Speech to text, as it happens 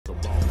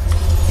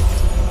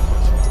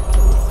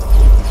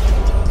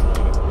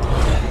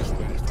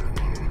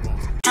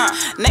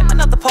Name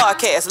another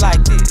podcast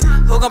like this.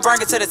 Who gon'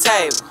 bring it to the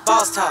table?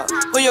 Boss talk.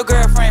 Who your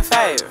girlfriend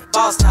favorite?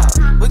 Boss talk.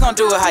 We gon'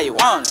 do it how you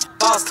want it.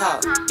 Boss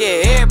talk.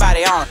 Yeah,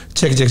 everybody on it.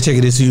 Check it.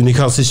 This is Unique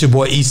House. It's your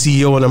boy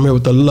ECO, and I'm here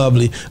with the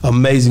lovely,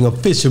 amazing,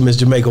 official Miss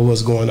Jamaica.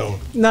 What's going on?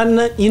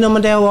 Nothing. You know, my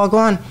dad walk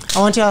on. I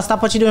want y'all to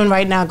stop what you're doing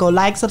right now. Go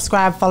like,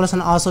 subscribe, follow us on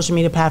all social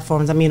media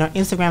platforms. I mean, on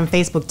Instagram,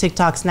 Facebook,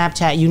 TikTok,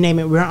 Snapchat, you name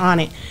it, we're on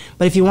it.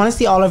 But if you want to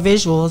see all our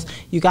visuals,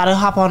 you got to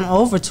hop on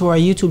over to our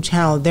YouTube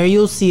channel. There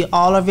you'll see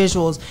all our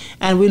visuals.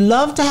 And we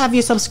love to have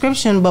your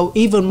subscription, but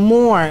even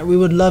more, we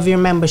would love your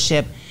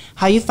membership.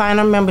 How you find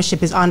our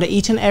membership is under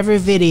each and every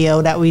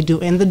video that we do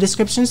in the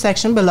description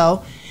section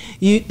below.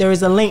 There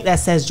is a link that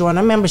says join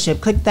our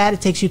membership. Click that.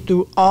 It takes you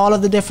through all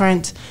of the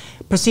different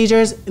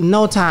procedures. In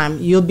no time,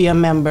 you'll be a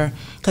member.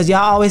 Because y'all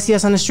always see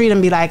us on the street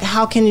and be like,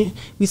 how can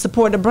we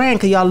support the brand?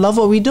 Because y'all love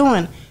what we're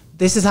doing.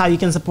 This is how you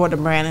can support the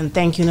brand, and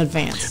thank you in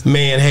advance.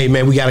 Man, hey,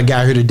 man, we got a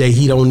guy here today.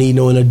 He don't need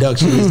no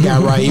introduction. This guy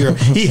right here,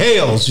 he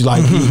hails.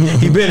 Like,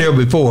 he been here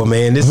before,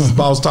 man. This is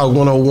Boss Talk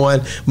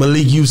 101.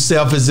 Malik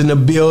Yusef is in the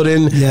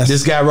building. Yes.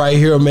 This guy right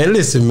here, man.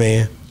 Listen,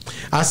 man.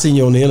 I seen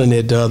you on the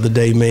internet the other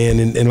day, man,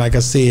 and like I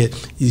said,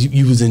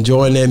 you was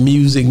enjoying that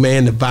music,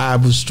 man. The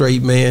vibe was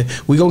straight, man.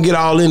 We gonna get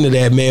all into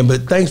that, man.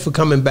 But thanks for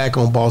coming back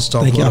on Boss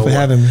Talk. Thank y'all for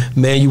having me,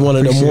 man. You one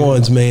of them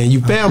ones, man. You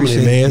family,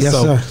 man. Yes,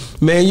 so, sir.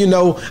 man, you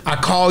know, I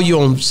call you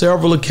on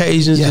several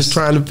occasions, just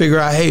trying to figure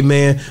out, hey,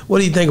 man, what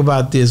do you think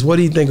about this? What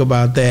do you think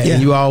about that? Yeah.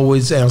 And you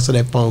always answer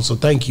that phone. So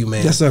thank you,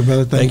 man. Yes, sir,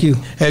 brother. Thank you.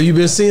 Have you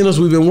been seeing us?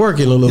 We've been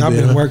working a little bit.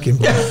 Y'all been working,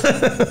 bro.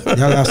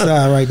 Y'all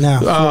outside right now.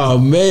 Oh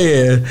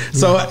man.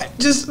 So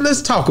just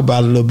let's talk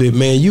about it a little bit,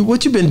 man.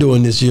 What you been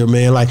doing this year,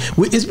 man? Like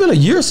it's been a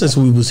year since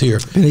we was here.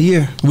 Been a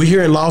year. We're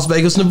here in Las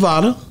Vegas,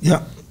 Nevada.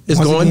 Yep. It's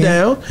going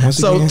down.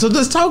 So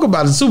let's talk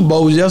about it. Super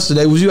Bowl was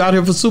yesterday. Was you out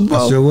here for Super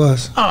Bowl? I sure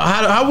was. Oh,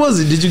 how was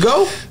it? Did you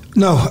go?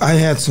 No, I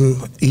had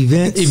some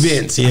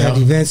events. Yeah. I had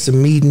events,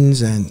 some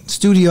meetings, and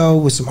studio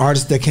with some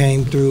artists that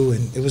came through,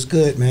 and it was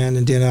good, man.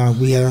 And then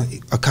we had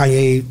a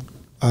Kanye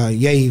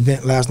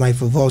event last night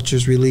for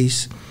Vulture's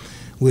release.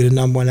 We're the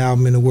 #1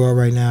 album in the world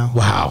right now.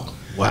 Wow.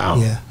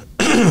 Yeah.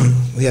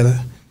 We had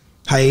a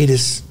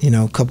hiatus,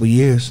 a couple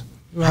years.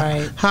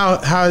 Right.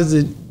 How is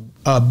it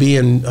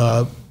being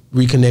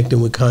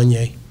reconnecting with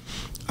Kanye?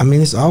 I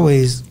mean, it's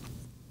always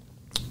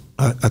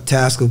a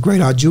task of great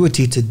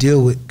arduity to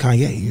deal with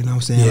Kanye. You know what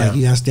I'm saying? Yeah. Like,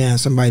 you understand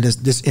somebody that's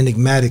this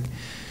enigmatic,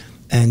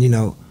 and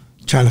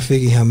trying to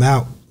figure him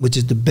out, which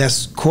is the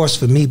best course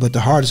for me, but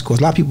the hardest course.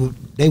 A lot of people,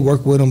 they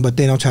work with him, but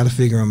they don't try to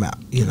figure him out.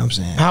 You know what I'm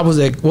saying? How was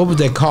that? What was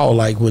that call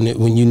like when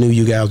you knew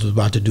you guys was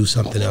about to do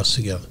something else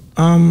together?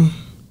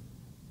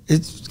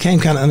 It came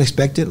kind of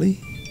unexpectedly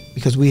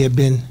because we had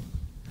been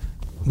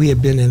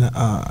in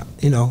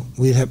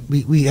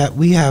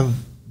we have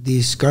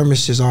these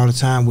skirmishes all the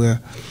time where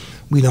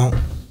we don't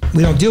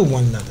deal with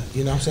one another.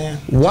 You know what I'm saying?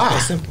 Why?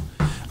 That's simple.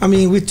 I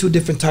mean, we're two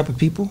different type of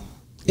people.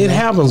 It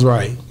happens,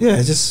 right? Yeah,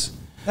 it's just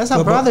that's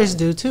how brothers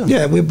do too.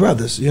 Yeah, we're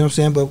brothers. You know what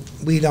I'm saying? But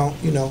we don't,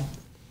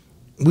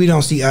 we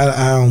don't see eye to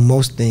eye on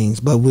most things,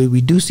 but we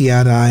do see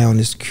eye to eye on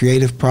this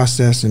creative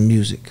process and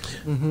music.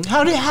 Mm-hmm.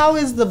 How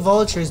is the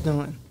Vultures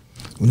doing?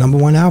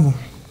 #1 album.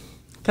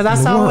 Because I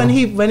saw when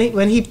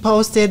he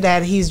posted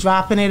that he's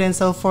dropping it and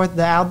so forth,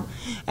 the album,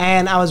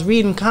 and I was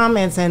reading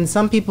comments, and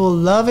some people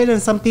love it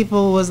and some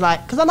people was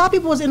like, because a lot of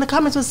people was in the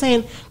comments was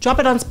saying drop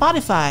it on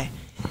Spotify.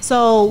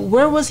 So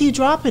where was he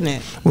dropping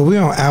it? Well,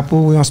 we're on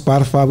Apple, we're on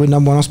Spotify, we're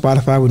 #1 on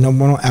Spotify, we're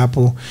 #1 on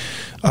Apple.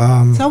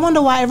 So I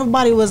wonder why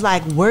everybody was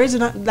like, where is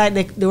it?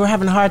 Like they were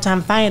having a hard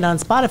time finding it on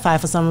Spotify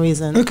for some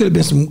reason. There could have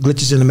been some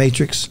glitches in the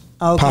matrix,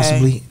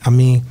 possibly. I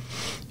mean,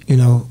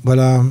 but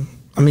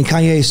I mean,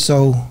 Kanye is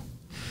so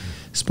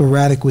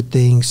sporadic with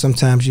things.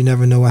 Sometimes you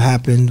never know what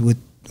happened with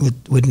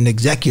an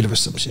executive or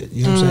some shit.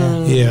 You know what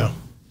I'm saying? Yeah.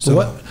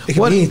 So it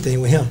could be anything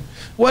with him.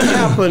 What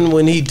happened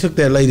when he took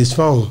that lady's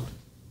phone?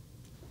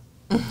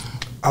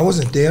 I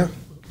wasn't there.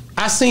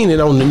 I seen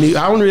it on the news.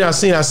 I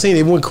seen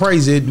it. It went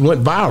crazy. It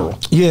went viral.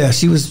 Yeah,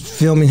 she was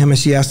filming him, and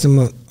she asked him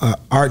a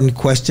ardent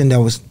question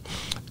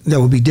that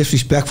would be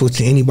disrespectful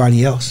to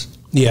anybody else.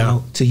 Yeah,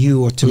 to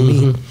you or to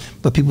me.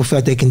 But people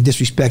felt they can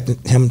disrespect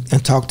him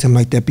and talk to him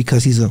like that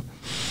because he's a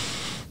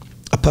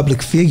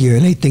public figure,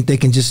 and they think they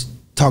can just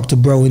talk to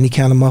bro any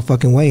kind of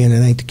motherfucking way, and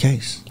it ain't the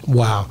case.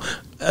 Wow.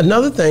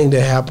 Another thing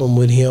that happened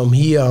with him,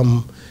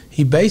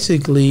 he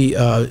basically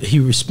he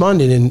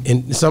responded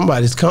in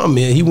somebody's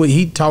comment.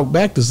 He talked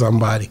back to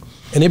somebody,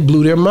 and it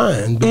blew their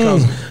mind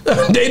because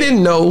they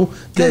didn't know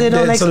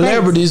that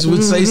celebrities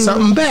would say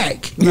something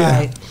back. Yeah.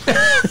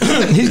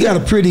 Right. He's got a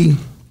pretty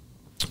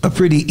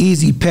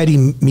easy petty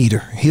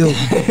meter. He'll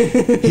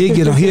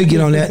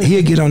get on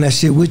that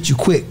shit with you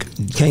quick.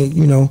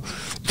 You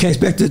can't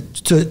expect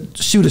to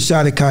shoot a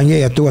shot at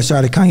Kanye or throw a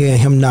shot at Kanye and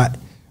him not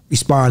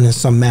respond in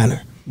some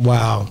manner.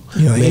 Wow.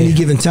 Any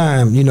given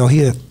time,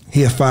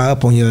 he'll fire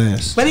up on your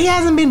ass. But he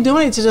hasn't been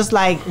doing it to just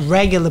like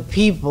regular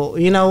people.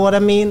 You know what I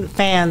mean?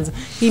 Fans.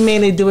 He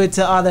mainly do it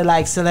to other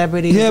like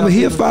celebrities. Yeah, but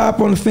he'll fire up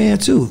on the fan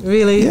too.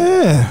 Really?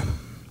 Yeah.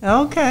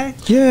 Okay.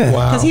 Yeah.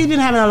 Because he's been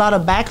having a lot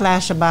of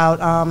backlash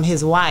about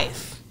his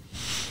wife.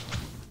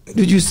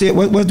 did you say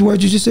what's the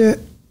word you just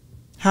said?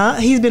 Huh?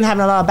 He's been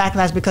having a lot of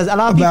backlash because a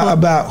lot of people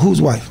about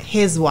whose wife?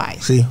 His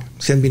wife. See,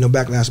 shouldn't be no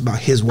backlash about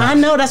his wife. I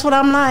know, that's what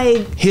I'm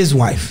like. His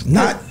wife,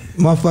 not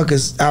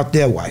motherfuckers out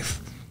their wife.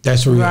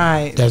 That's real.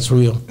 Right. That's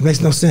real. It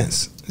makes no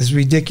sense. It's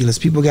ridiculous.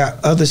 People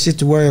got other shit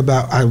to worry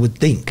about, I would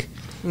think.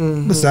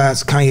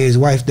 Besides Kanye's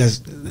wife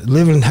that's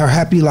living her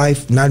happy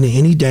life, not in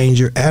any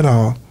danger at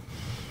all.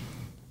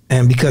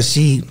 And because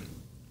she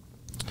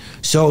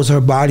shows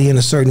her body in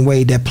a certain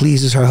way that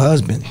pleases her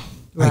husband.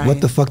 Like,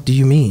 what the fuck do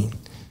you mean?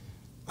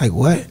 Like,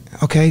 what?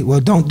 Okay, well,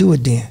 don't do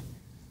it then.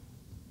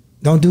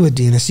 Don't do it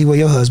then and see where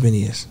your husband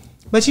is.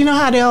 But you know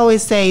how they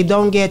always say,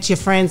 don't get your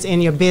friends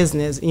in your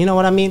business. You know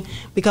what I mean?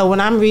 Because when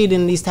I'm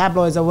reading these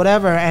tabloids or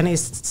whatever, and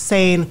it's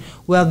saying,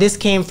 well, this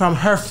came from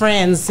her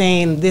friends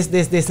saying this,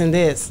 and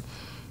this.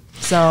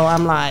 So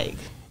I'm like...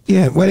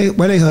 Yeah, where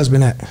they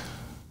husband at?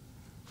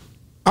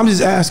 I'm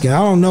just asking. I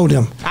don't know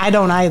them. I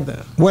don't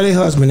either. Where they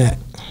husband at?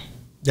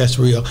 That's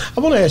real. I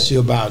want to ask you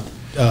about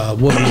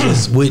what we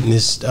just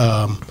witnessed,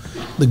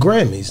 the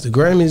Grammys. The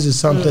Grammys is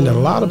something that a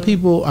lot of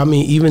people, I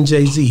mean, even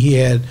Jay-Z, he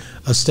had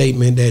a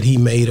statement that he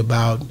made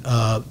about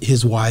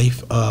his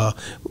wife,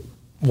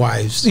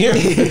 wives,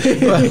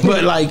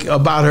 but like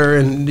about her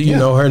and, you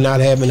know, her not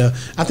having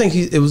I think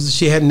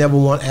she had never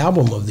won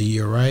album of the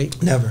year, right?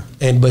 Never.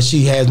 But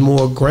she has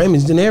more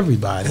Grammys than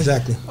everybody.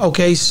 Exactly.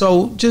 Okay,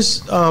 so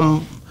just,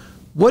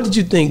 what did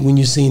you think when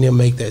you seen him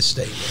make that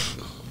statement?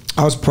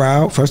 I was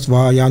proud. First of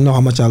all, y'all know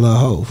how much I love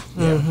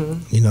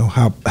Hov. You know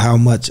how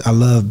much I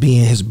love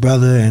being his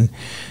brother and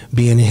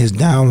being in his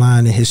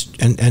downline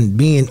and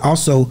being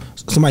also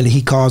somebody that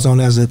he calls on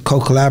as a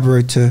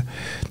co-collaborator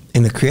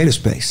in the creative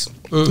space.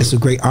 It's a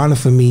great honor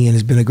for me, and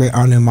it's been a great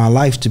honor in my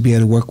life to be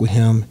able to work with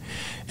him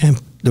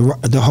and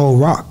the whole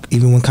rock.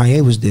 Even when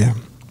Kanye was there,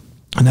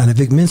 and now that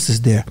Vic Mensa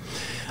is there,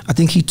 I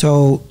think he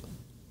told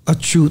a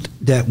truth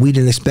that we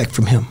didn't expect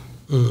from him.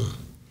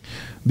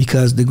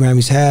 Because the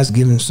Grammys has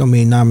given so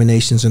many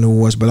nominations and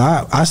awards, but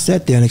I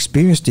sat there and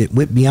experienced it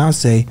with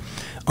Beyonce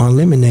on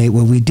Lemonade,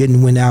 where we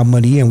didn't win Album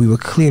of the Year, and we were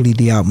clearly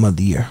the Album of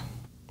the Year.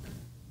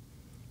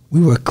 We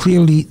were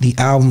clearly the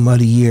Album of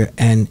the Year,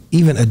 and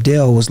even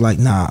Adele was like,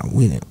 nah,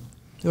 we didn't.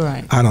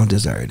 Right. I don't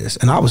deserve this.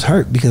 And I was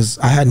hurt because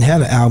I hadn't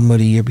had an Album of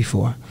the Year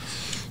before.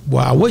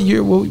 Wow. What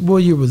year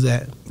was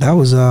that? That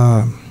was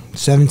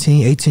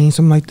 17, 18,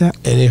 something like that.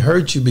 And it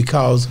hurt you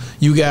because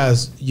you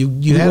guys,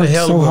 you had a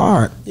hell of a...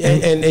 hard.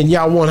 And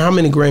y'all won how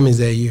many Grammys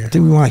that year? I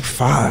think we won like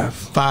 5.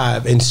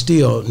 5, and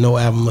still no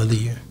Album of the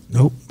Year.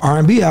 Nope.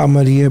 R&B Album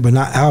of the Year, but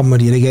not Album of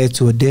the Year. They gave it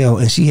to Adele,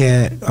 and she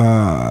had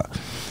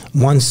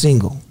one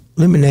single.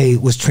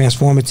 Lemonade was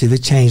transformative.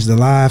 It changed the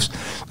lives,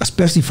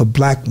 especially for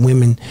black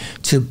women,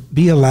 to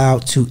be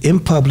allowed to, in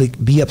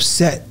public, be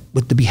upset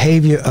with the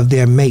behavior of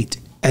their mate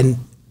and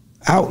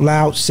out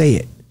loud say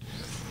it.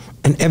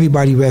 And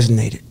everybody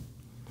resonated.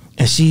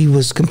 And she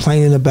was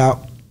complaining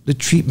about the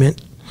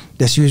treatment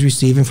that she was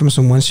receiving from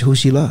someone who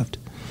she loved.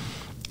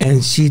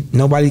 And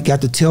nobody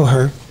got to tell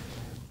her,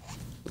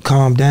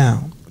 calm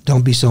down,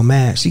 don't be so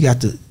mad. She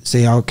got to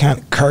say all kind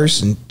of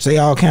curse and say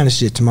all kind of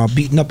shit to my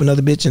beating up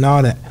another bitch and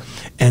all that.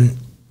 And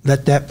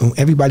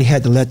everybody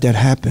had to let that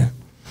happen.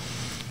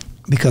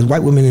 Because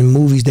white women in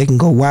movies, they can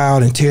go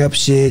wild and tear up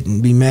shit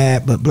and be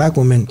mad, but black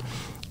women,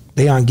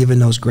 they aren't given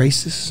those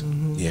graces.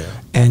 Yeah.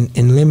 And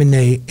in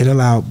Lemonade, it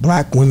allowed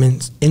black women,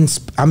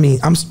 I'm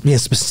being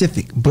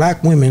specific,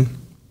 black women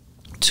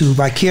to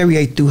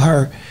vicariate through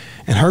her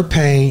and her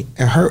pain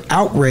and her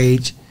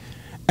outrage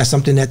as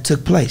something that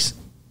took place.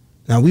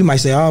 Now, we might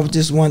say, oh,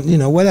 just one,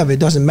 whatever. It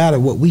doesn't matter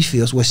what we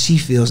feel, it's what she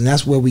feels, and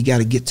that's where we got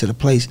to get to the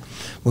place.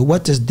 But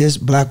what does this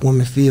black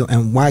woman feel,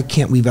 and why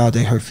can't we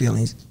validate her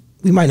feelings?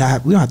 We don't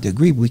have to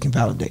agree, but we can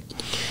validate.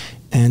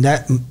 And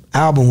that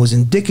album was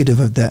indicative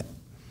of that.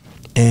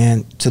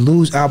 And to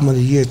lose Album of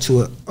the Year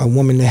to a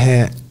woman that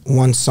had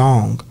one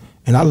song,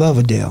 and I love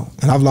Adele,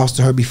 and I've lost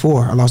to her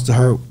before. I lost to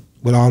her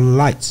with All the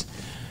Lights,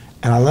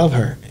 and I love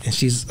her, and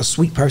she's a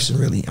sweet person,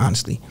 really,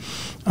 honestly.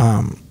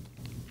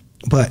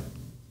 But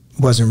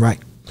wasn't right.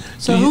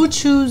 So who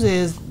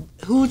chooses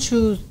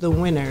the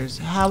winners?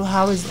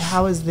 How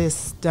is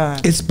this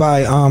done? It's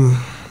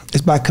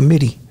by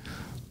committee.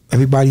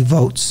 Everybody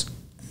votes,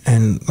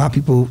 and a lot of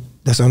people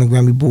that's on the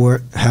Grammy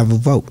board have a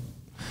vote.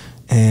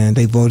 And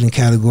they vote in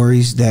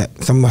categories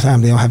that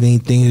sometimes they don't have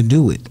anything to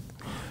do with.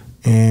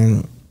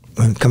 And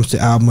when it comes to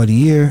Album of the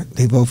Year,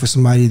 they vote for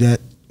somebody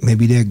that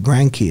maybe their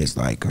grandkids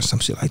like or some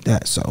shit like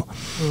that. So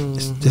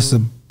it's just a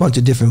bunch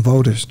of different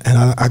voters. And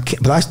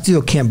I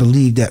still can't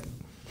believe that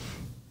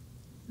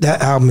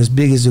album, as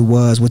big as it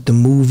was with the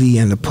movie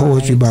and the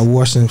poetry by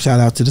Washington, shout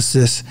out to the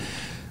sis,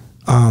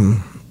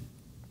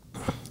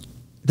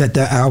 that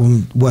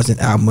album wasn't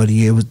Album of the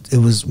Year. It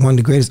was one of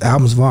the greatest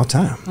albums of all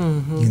time.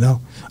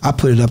 I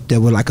put it up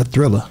there with like a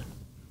Thriller.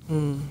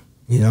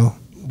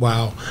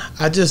 Wow.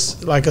 I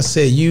just, like I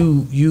said,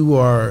 you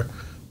are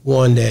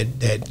one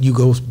that you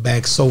go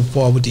back so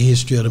far with the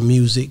history of the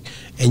music,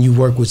 and you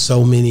work with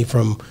so many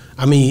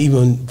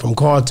even from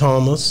Carl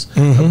Thomas.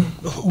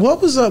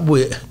 What was up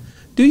with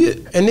Do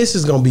you? And this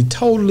is gonna be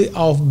totally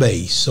off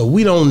base, so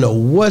we don't know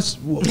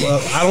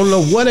I don't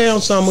know what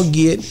answer I'm gonna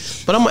get,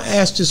 but I'm gonna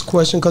ask this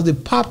question because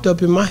it popped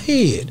up in my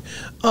head.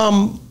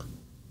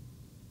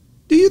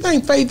 Do you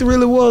think Faith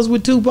really was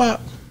with Tupac?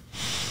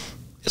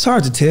 It's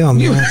hard to tell,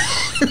 man.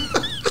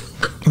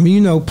 I mean,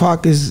 you know,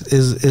 Pac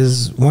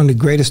is one of the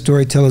greatest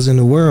storytellers in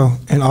the world,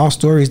 and all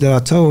stories that I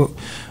told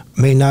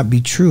may not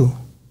be true.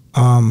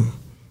 I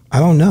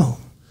don't know.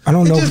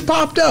 It just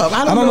popped up.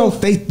 I don't know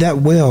Faith that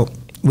well.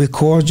 We're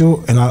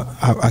cordial, and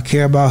I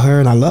care about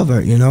her, and I love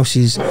her. You know,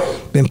 she's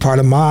been part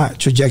of my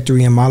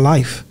trajectory in my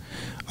life.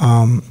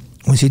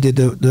 When she did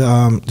the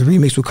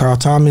remix with Carl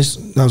Thomas,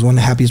 that was one of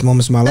the happiest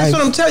moments of my life. That's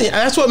what I'm telling you.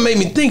 That's what made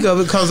me think of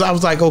it, because I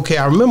was like, okay,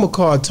 I remember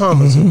Carl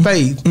Thomas and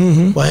Faith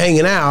were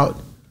hanging out.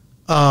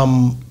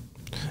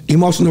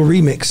 Emotional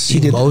Remix. She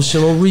did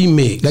Emotional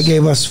Remix. That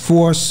gave us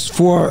four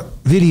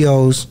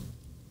videos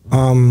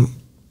on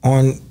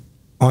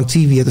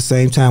TV at the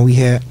same time. We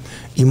had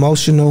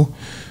Emotional,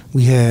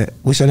 we had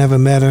Wish I Never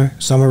Met Her,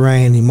 Summer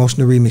Rain,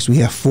 Emotional Remix. We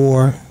had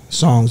 4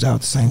 songs out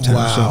at the same time.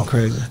 Wow, so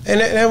crazy. And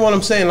that's what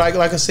I'm saying. Like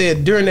I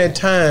said, during that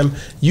time,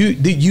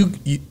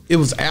 it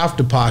was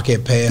after Pac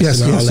had passed.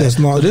 Yes, and all that. Yes.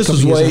 So this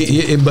was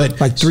way,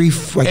 but like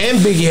and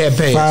Biggie had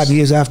passed 5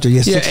 years after.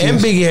 Yes, yeah, 6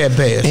 and years. Biggie had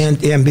passed,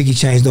 and Biggie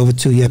changed over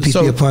too. Yeah, peace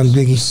be upon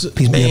Biggie.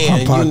 Peace be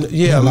upon Pac.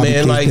 Yeah,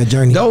 man. Like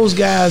those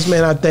guys,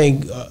 man. I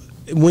think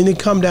when it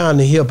come down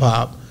to hip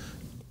hop,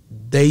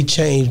 they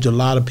changed a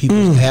lot of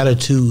people's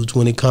attitudes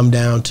when it come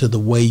down to the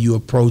way you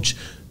approach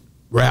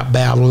rap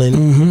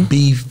battling,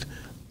 beef.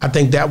 I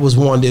think that was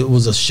one that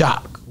was a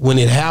shock. When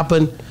it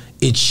happened,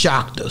 it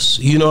shocked us.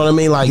 You know what I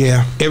mean? Like,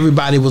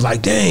 everybody was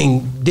like,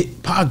 dang,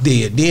 Pac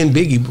did. Then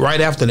Biggie,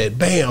 right after that,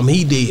 bam,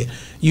 he did.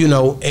 You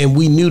know, and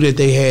we knew that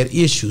they had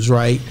issues,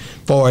 right?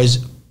 Far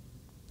as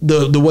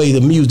the way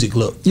the music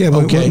looked. Yeah,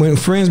 but when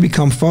friends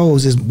become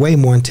foes, it's way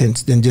more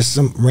intense than just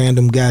some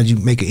random guy you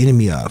make an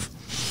enemy of.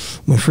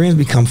 When friends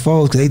become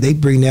foes, they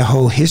bring their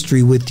whole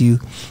history with you,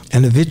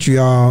 and the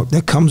vitriol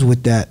that comes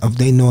with that, of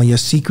they knowing your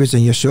secrets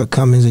and your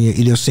shortcomings and your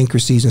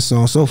idiosyncrasies and so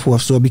on and so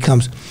forth. So it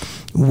becomes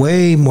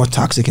way more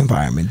toxic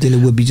environment than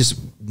it would be just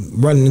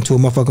running into a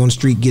motherfucker on the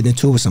street, getting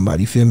into it with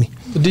somebody. You feel me?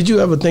 But did you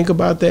ever think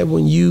about that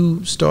when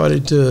you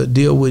started to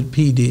deal with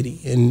P.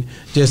 Diddy and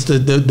just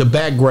the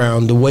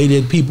background, the way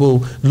that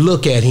people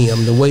look at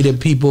him, the way that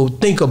people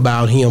think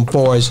about him,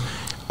 far as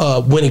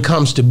when it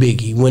comes to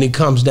Biggie, when it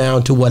comes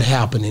down to what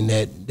happened in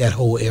that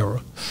whole era?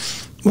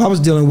 Well, I was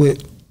dealing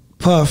with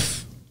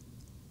Puff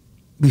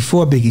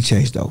before Biggie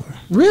changed over.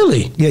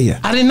 Really? Yeah.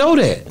 I didn't know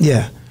that.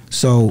 Yeah.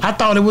 So I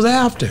thought it was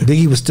after.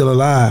 Biggie was still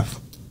alive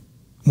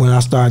when I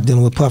started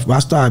dealing with Puff. I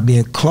started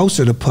being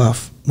closer to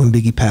Puff when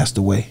Biggie passed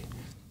away.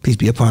 Peace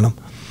be upon him.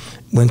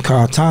 When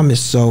Carl Thomas,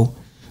 so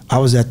I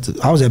was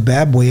at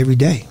Bad Boy every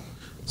day.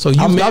 So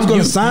I was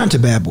going to sign to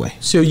Bad Boy.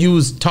 So you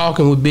was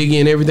talking with Biggie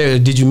and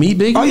everything. Did you meet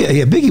Biggie? Oh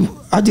yeah. Biggie.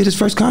 I did his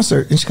first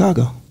concert in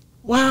Chicago.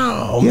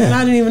 Wow, man!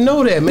 I didn't even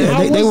know that,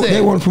 man. Yeah,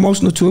 they were on a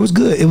promotional tour. It was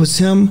good. It was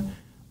him,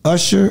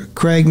 Usher,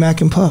 Craig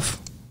Mack, and Puff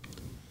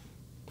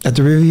at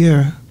the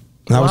Riviera.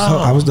 And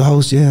I was the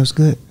host. Yeah, it was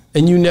good.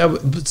 And you never.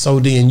 So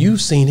then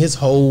you've seen his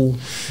whole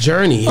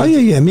journey. Oh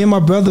yeah. Me and my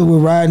brother were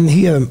riding.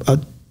 He had a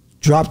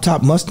drop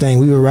top Mustang.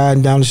 We were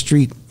riding down the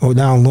street or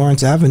down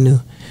Lawrence Avenue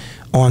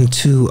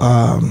onto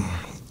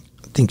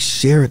I think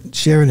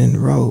Sheridan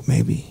Road,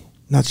 maybe.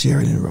 Not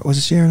Sheridan Road. Was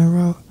it Sheridan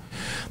Road?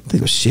 I think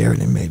it was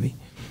Sheridan, maybe.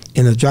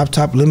 In a drop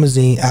top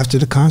limousine after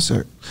the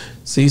concert.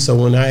 See, so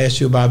when I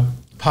asked you about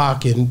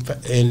Pac and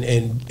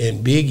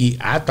Biggie,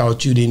 I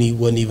thought you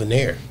wasn't even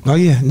there. Oh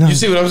yeah, no. You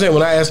see what I'm saying?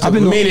 When I asked you,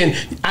 meaning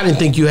I didn't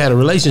think you had a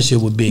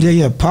relationship with Biggie.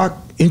 Yeah. Pac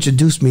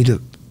introduced me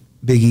to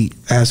Biggie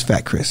as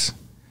Fat Chris.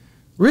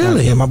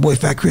 Really? Yeah, my boy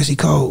Fat Chris, he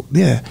called.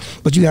 Yeah,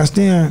 but you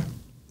understand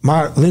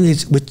my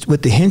lineage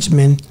with the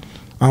henchmen.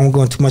 I won't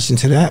go too much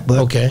into that,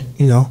 but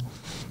you know.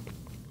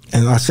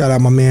 And I shout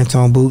out my man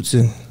Tone Boots,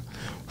 and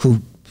who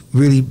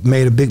really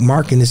made a big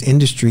mark in this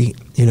industry.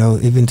 You know,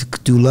 even to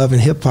do love and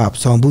hip hop.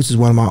 Tone Boots is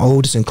one of my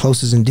oldest and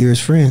closest and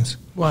dearest friends.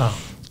 Wow.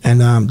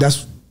 And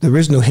that's the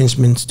original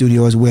Henchman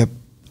studio is where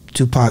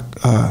Tupac,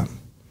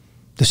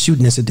 the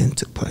shooting incident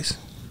took place.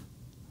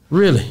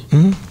 Really?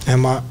 Mm-hmm.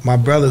 And my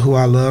brother, who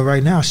I love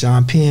right now,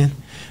 Sean Penn,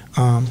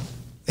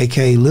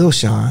 aka Lil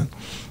Sean,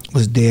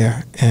 was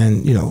there,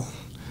 and you know,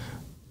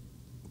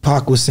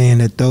 Pac was saying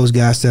that those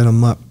guys set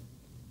him up,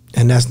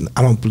 and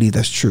I don't believe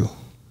that's true.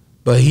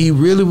 But he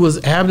really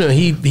was abnormal.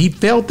 He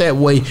felt that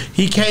way.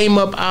 He came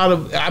up out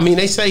of. I mean,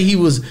 they say he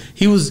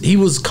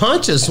was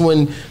conscious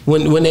when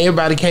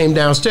everybody came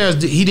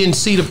downstairs. He didn't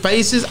see the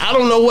faces. I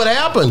don't know what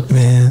happened.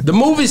 Man, the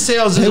movie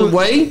sells it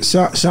away.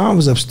 Sean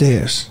was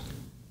upstairs.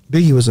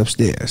 Biggie was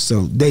upstairs,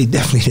 so they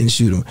definitely didn't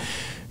shoot him.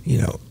 You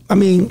know, I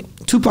mean,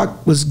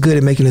 Tupac was good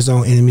at making his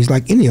own enemies,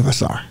 like any of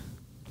us are.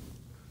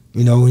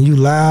 You know, when you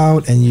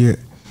loud and you're,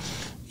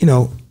 you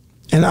know,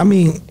 and I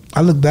mean, I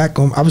look back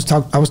on. I was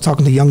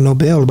talking to Young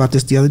Nobel about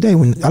this the other day.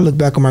 When I look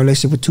back on my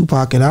relationship with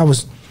Tupac, and I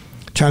was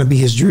trying to be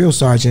his drill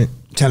sergeant,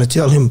 trying to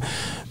tell him,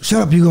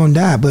 "Shut up, you're gonna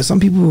die." But some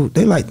people,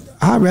 they like,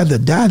 I'd rather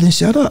die than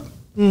shut up.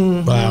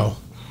 Mm-hmm. Wow.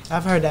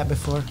 I've heard that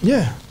before.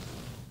 Yeah.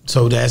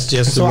 So that's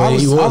just the So way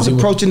he was. I was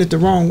approaching it the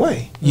wrong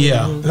way.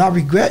 Yeah. And I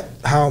regret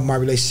how my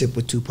relationship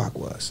with Tupac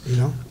was, you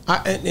know?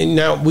 And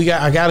now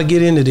I got to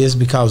get into this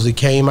because it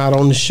came out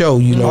on the show,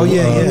 you know. Oh,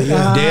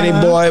 yeah.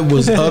 Dannyboy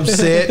was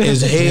upset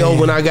as hell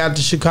when I got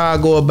to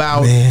Chicago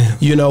about,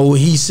 you know,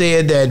 he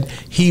said that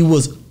he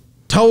was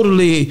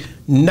totally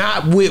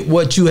not with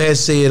what you had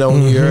said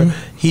on here.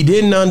 He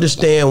didn't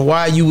understand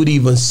why you would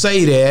even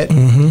say that.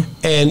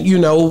 And, you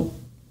know,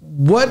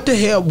 what the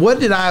hell? What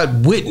did I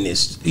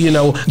witness? You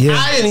know,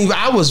 I didn't even.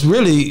 I was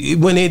really,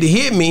 when it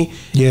hit me,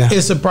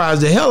 it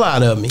surprised the hell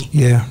out of me.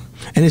 Yeah,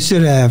 and it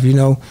should have. You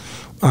know,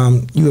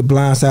 you were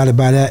blindsided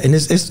by that, and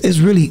it's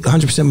really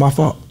 100% my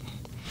fault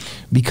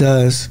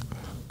because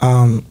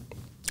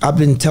I've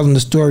been telling the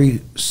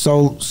story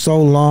so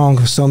long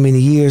for so many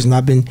years, and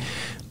I've been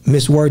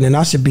miswording, and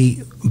I should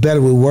be better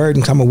with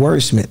wording. I'm a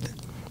wordsmith,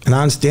 and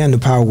I understand the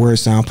power of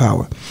words, sound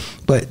power,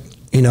 but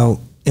you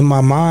know, in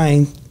my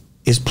mind.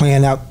 Is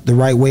playing out the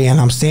right way, and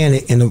I'm saying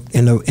it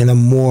in a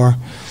more,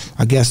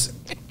 I guess,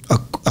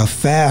 a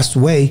fast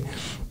way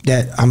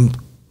that I'm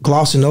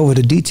glossing over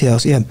the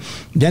details. Yeah,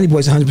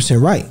 Dannyboy's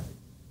 100% right.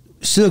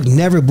 Suge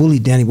never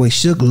bullied Dannyboy.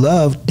 Suge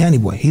loved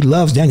Dannyboy. He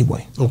loves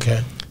Dannyboy.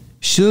 Okay.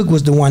 Suge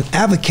was the one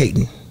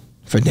advocating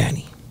for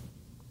Danny.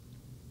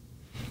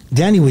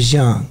 Danny was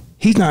young.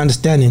 He's not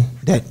understanding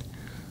that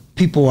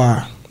people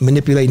are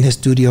manipulating his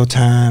studio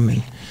time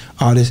and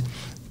all this.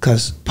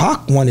 Because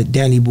Pac wanted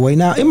Dannyboy.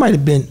 Now, it might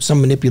have been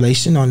some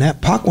manipulation on that.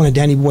 Pac wanted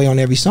Dannyboy on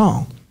every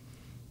song.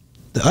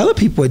 The other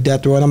people at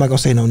Death Row, and I'm not going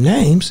to say no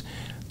names,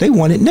 they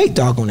wanted Nate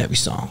Dogg on every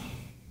song.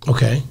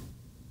 Okay.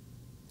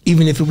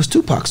 Even if it was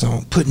Tupac's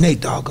song, put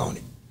Nate Dogg on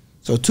it.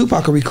 So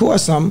Tupac could record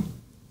something,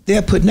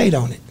 they'll put Nate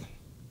on it.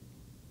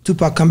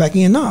 Tupac come back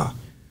in, nah.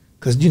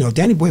 Because, you know,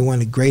 Dannyboy one of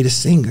the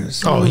greatest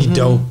singers. Oh, he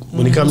dope.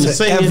 When it comes to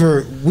singing.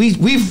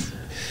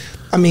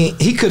 I mean,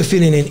 he could have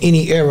fit in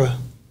any era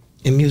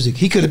in music.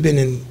 He could have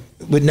been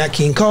with Nat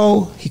King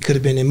Cole. He could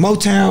have been in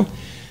Motown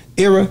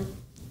era.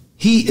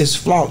 He is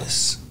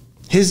flawless.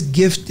 His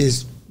gift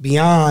is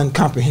beyond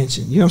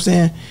comprehension. You know what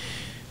I'm saying?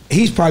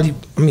 He's probably,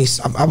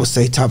 I would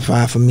say top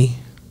 5 for me.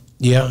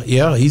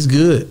 Yeah, he's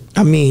good.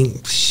 I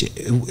mean, shit.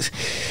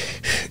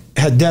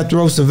 Had Death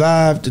Row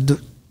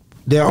survived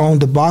their own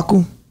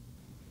debacle,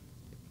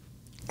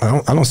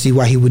 I don't see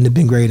why he wouldn't have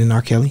been greater than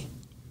R. Kelly.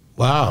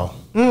 Wow.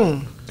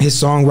 His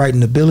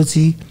songwriting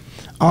ability,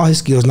 all his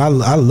skills, and I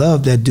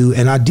love that dude,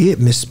 and I did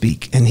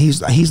misspeak. And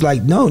he's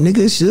like, no,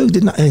 nigga, Suge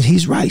did not, and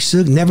he's right,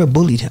 Suge never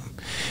bullied him.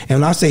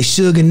 And when I say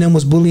Suge and them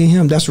was bullying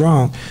him, that's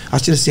wrong. I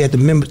should have said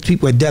the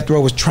people at Death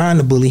Row was trying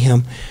to bully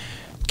him,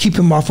 keep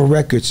him off of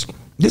records.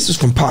 This is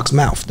from Pac's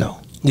mouth, though.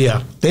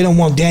 Yeah. They don't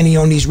want Danny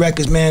on these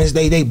records, man.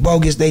 They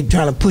bogus. They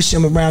trying to push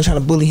him around, trying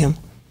to bully him.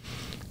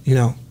 You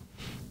know,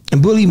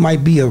 and bully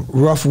might be a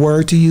rough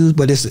word to use,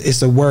 but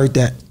it's a word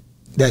that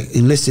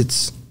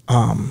elicits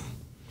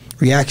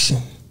reaction.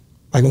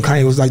 Like when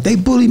Kanye was like, they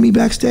bullied me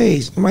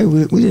backstage.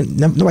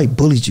 Nobody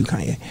bullied you,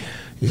 Kanye.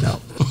 You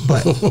know,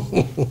 but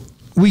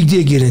we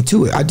did get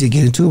into it. I did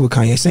get into it with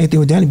Kanye. Same thing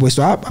with Dannyboy.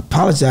 So I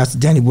apologize to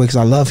Dannyboy because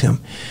I love him,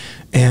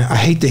 and I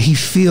hate that he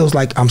feels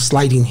like I'm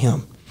slighting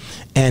him.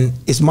 And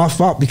it's my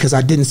fault because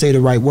I didn't say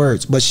the right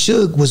words. But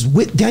Suge was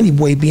with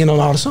Dannyboy being on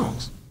all the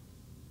songs.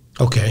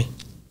 Okay.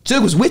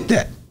 Suge was with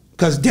that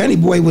because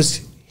Dannyboy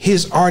was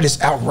his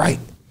artist outright.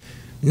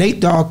 Nate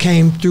Dogg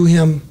came through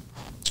him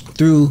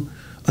through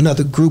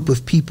another group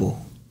of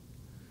people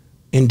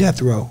in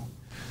Death Row.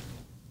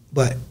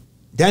 But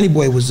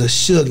Dannyboy was a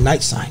Suge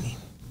Knight signing.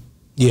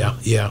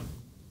 Yeah.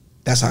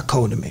 That's how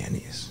cold the man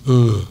is.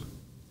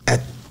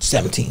 At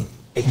 17,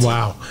 18.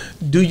 Wow.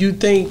 Do you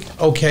think,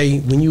 okay,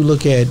 when you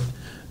look at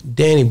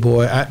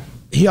Dannyboy,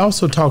 he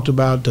also talked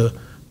about the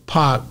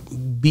Pac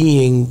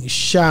being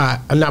shot,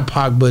 not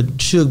Pac, but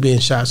Suge being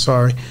shot,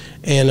 sorry,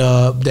 and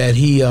that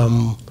he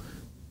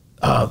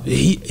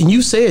and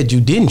you said you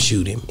didn't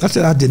shoot him. I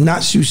said I did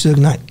not shoot Suge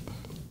Knight.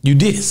 You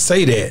did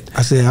say that.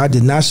 I said I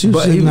did not shoot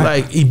but Suge he Knight.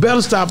 Like, he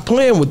better stop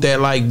playing with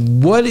that. Like,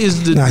 what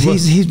is the... Nah,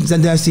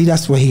 see,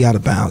 that's where he out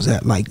of bounds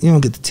at. Like, you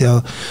don't get to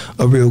tell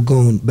a real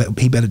goon, but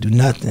he better do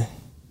nothing.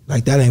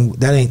 Like,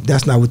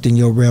 that's not within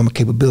your realm of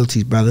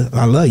capabilities, brother.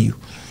 I love you,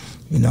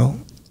 you know?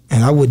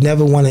 And I would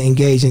never want to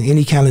engage in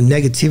any kind of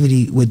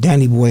negativity with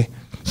Dannyboy,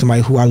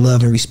 somebody who I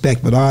love and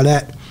respect, but all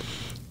that,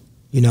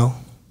 you know?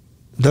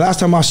 The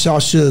last time I saw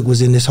Suge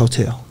was in this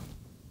hotel.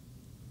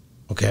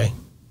 Okay.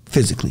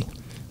 Physically.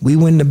 We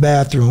went in the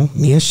bathroom,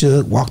 me and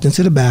Suge walked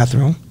into the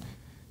bathroom.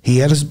 He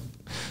had a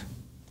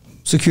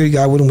security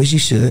guard with him, which he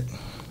should.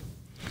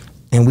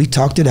 And we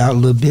talked it out a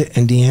little bit,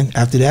 and then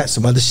after that,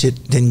 some other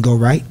shit didn't go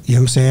right, you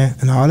know what I'm saying,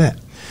 and all that.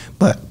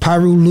 But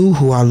Pyru Lou,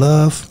 who I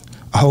love,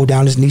 I hold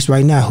down his niece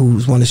right now,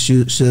 who's one of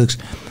Suge's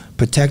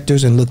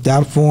protectors and looked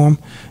out for him.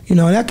 You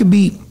know, that could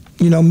be,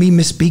 you know, me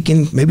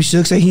misspeaking. Maybe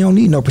Suge say he don't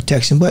need no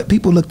protection, but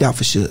people looked out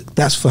for Suge.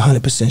 That's for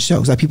 100% sure.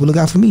 It's like people look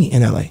out for me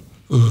in LA.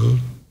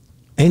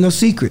 Ain't no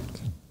secret.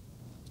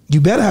 You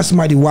better have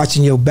somebody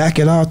watching your back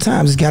at all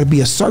times. It's got to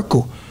be a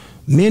circle.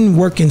 Men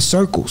work in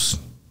circles.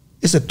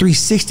 It's a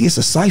 360. It's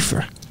a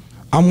cipher.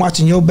 I'm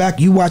watching your back,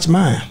 you watch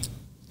mine.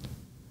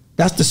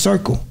 That's the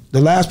circle.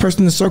 The last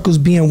person in the circle is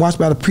being watched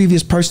by the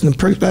previous person.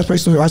 The last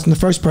person watching the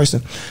first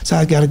person. That's how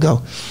I gotta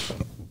go.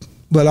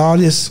 But all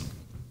this,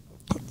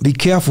 be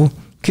careful.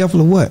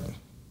 Careful of what?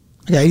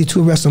 I got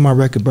 82 arrests on my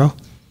record, bro.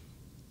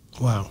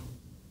 Wow.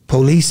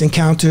 Police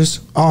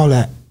encounters, all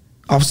that.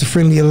 Officer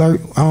friendly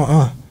alert,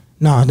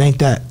 no, it ain't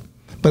that.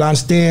 But I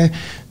understand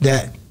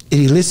that it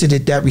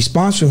elicited that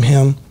response from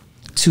him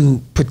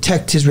to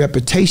protect his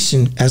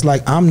reputation as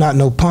like, I'm not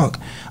no punk.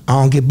 I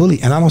don't get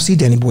bullied. And I don't see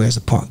Dannyboy as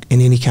a punk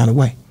in any kind of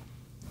way.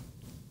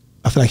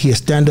 I feel like he a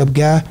stand-up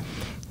guy.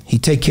 He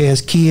take care of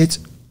his kids.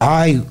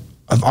 I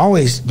have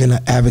always been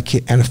an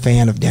advocate and a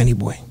fan of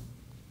Dannyboy.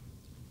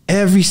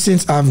 Ever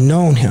since I've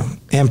known him.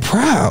 And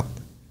proud.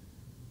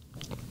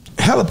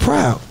 Hella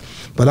proud.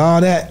 But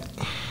all that,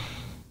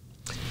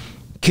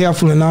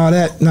 careful and all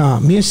that, nah,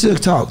 me and Suge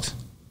talked.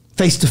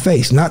 Face to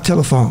face, not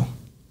telephone.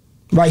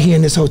 Right here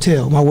in this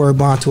hotel. My word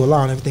bond to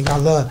Allah and everything I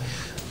love.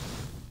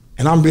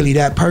 And I'm really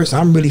that person.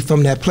 I'm really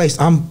from that place.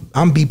 I'm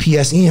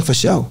BPSN for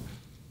sure.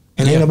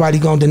 And ain't nobody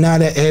gonna deny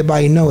that.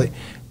 Everybody know it.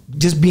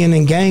 Just being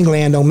in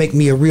gangland don't make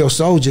me a real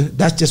soldier.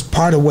 That's just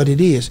part of what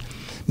it is.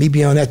 Me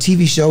being on that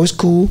TV show is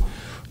cool,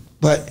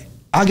 but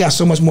I got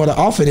so much more to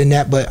offer than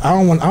that. But I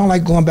don't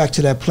like going back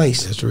to that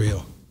place. That's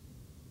real.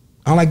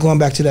 I don't like going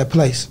back to that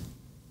place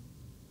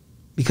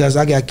because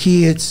I got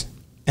kids,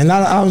 and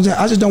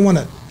I just don't want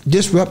to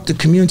disrupt the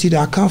community that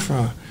I come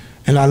from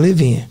and I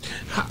live in.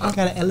 I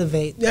gotta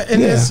elevate. Yeah,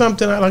 and that's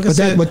something like I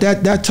said. But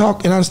that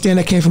talk, and I understand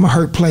that came from a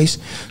hurt place,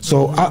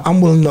 so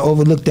I'm willing to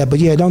overlook that. But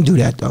yeah, don't do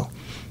that though.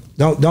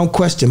 Don't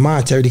question my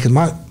integrity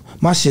because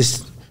my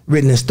shit's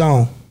written in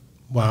stone.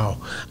 Wow.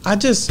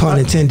 Pun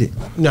intended.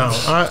 No,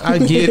 I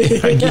get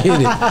it. I get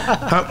it.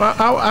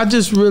 I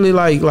just really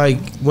like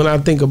when I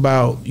think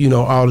about,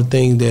 all the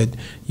things that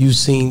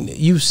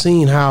you've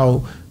seen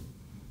how,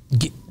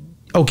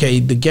 okay,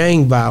 the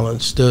gang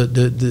violence,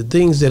 the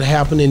things that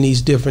happen in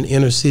these different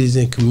inner cities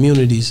and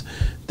communities,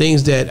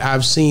 things that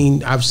I've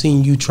seen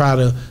you try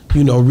to,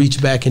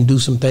 reach back and do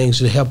some things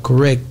to help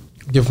correct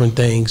different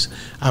things.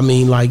 I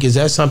mean, like, is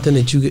that something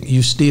that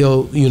you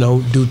still,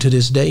 do to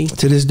this day?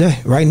 To this day,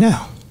 right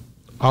now.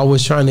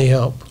 Always trying to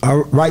help.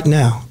 Right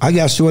now, I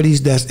got shorties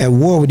that's at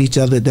war with each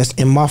other that's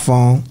in my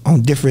phone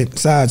on different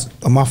sides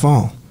of my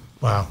phone.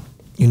 Wow.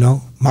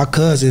 My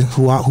cousin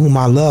whom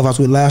I love, I was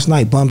with last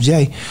night, Bump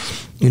J.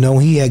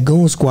 When he had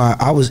Goon Squad,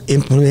 I was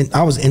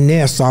in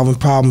there solving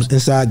problems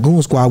inside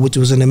Goon Squad, which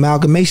was an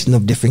amalgamation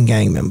of different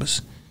gang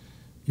members.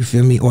 You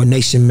feel me? Or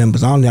nation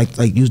members. I don't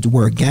like use the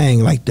word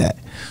gang like that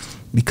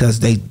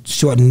because they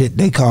shortened it.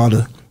 They call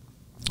the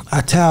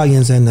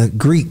Italians and the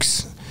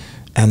Greeks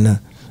and the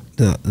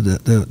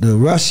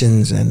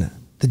Russians and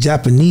the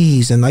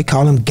Japanese, and they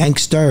call them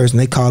gangsters and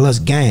they call us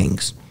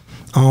gangs.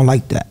 I don't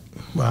like that.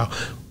 Wow.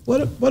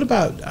 What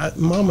about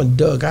Mama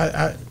Doug?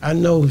 I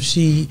know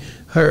they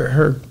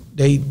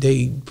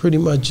pretty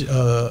much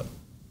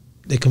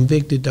they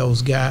convicted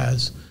those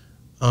guys.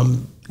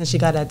 And she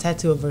got that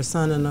tattoo of her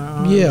son in her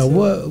arm. Yeah.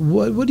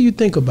 What do you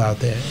think about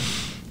that?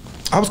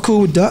 I was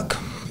cool with Duck.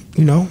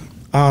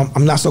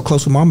 I'm not so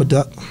close with Mama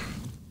Duck,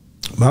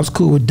 but I was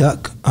cool with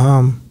Duck.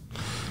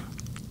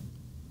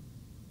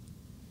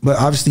 But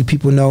obviously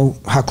people know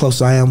how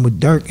close I am with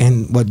Dirk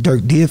and what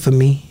Dirk did for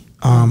me.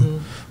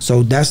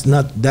 So that's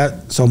not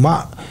that. So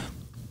my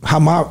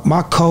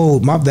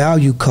code, my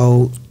value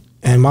code,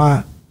 and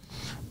my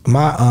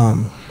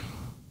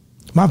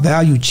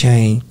value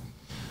chain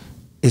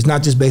is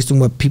not just based on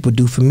what people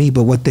do for me,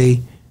 but what they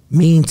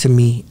mean to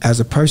me as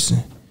a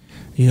person.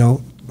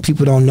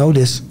 People don't know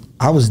this.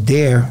 I was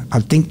there. I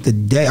think the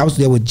day I was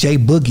there with Jay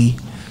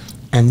Boogie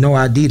and No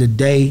ID the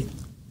day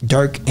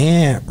Dirk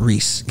and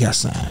Reese got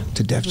signed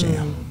to Def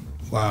Jam.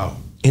 Wow.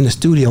 In the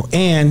studio.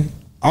 And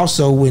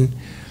also when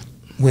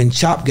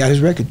Chop got his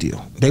record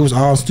deal. They was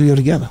all in the studio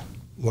together.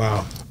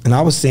 Wow. And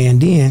I was saying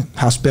then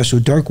how special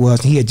Dirk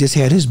was. He had just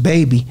had his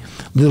baby,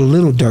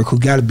 little Dirk, who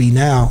got to be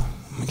now,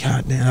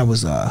 God damn, that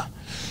was 09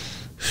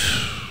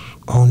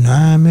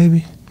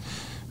 maybe.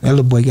 That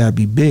little boy got to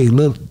be big.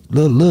 Little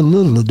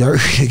Dirk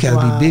got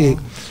to be big.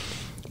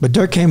 But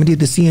Dirk came and did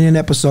the CNN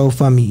episode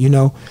for me, in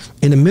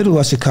the middle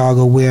of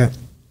Chicago where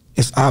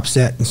it's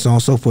upset and so on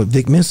and so forth.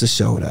 Vic Mensa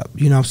showed up.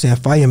 You know what I'm saying?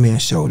 Fireman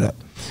showed up.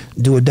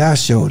 Do or Die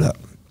showed up.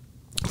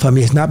 For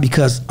me, it's not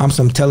because I'm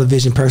some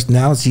television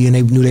personality and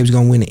they knew they was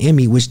going to win an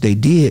Emmy, which they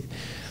did,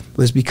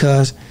 but it's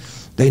because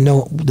they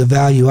know the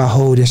value I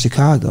hold in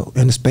Chicago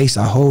and the space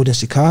I hold in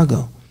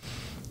Chicago,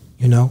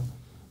 And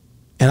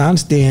I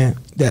understand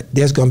that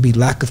there's going to be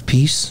lack of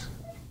peace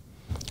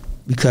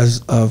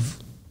because of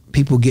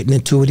people getting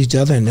into it with each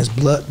other and there's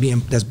blood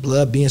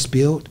being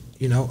spilled.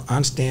 I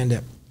understand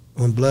that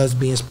when blood's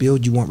being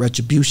spilled, you want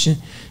retribution.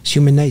 It's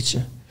human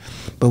nature.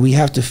 But we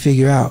have to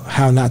figure out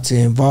how not to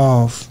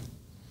involve,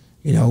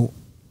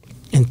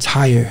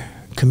 entire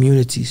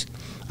communities.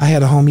 I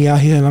had a homie out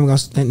here, and I'm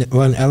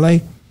in LA,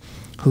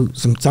 who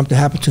something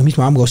happened to him. He's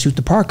like, I'm gonna shoot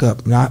the park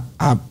up, and I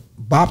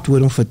bopped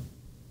with him for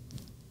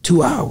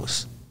 2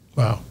 hours.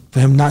 Wow. for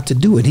him not to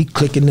do it. He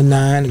clicking the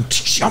 9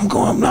 and I'm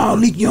going, no,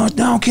 Leak, I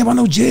don't care about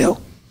no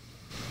jail.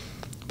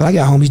 But I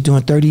got homies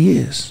doing 30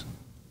 years.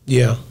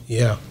 Yeah,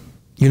 yeah.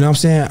 You know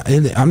what I'm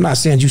saying? I'm not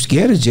saying you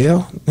scared of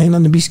jail. Ain't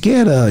nothing to be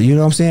scared of. You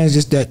know what I'm saying? It's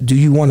just that, do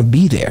you want to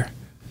be there?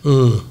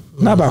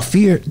 Not about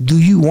fear. Do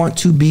you want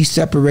to be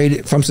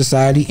separated from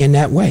society in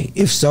that way?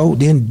 If so,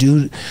 then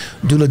do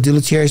the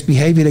deleterious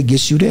behavior that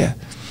gets you there.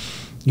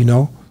 You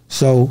know?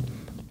 So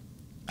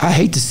I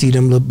hate to see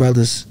them little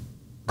brothers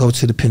go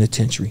to the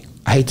penitentiary.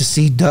 I hate to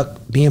see Duck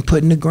being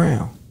put in the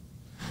ground.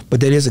 But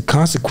that is a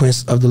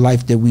consequence of the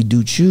life that we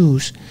do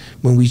choose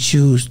when we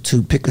choose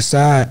to pick a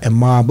side and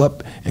mob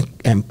up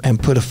and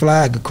put a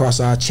flag across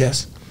our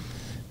chest,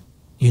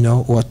 you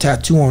know, or a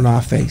tattoo on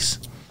our face.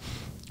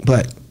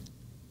 But,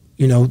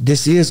 you know,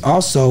 this is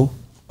also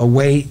a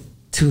way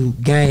to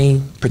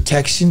gain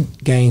protection,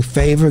 gain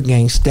favor,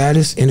 gain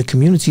status in a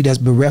community that's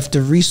bereft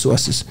of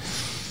resources.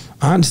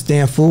 I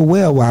understand full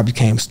well why I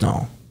became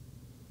Stone,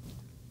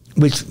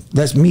 which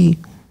lets me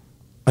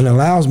and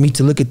allows me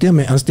to look at them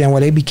and understand why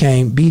they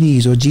became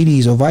BDs or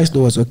GDs or Vice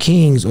Lords or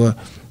Kings or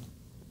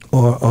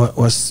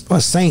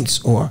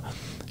Saints or,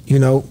 you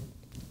know,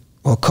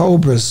 or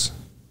Cobras,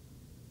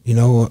 you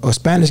know, or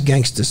Spanish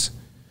gangsters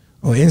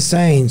or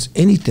Insanes,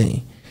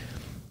 anything.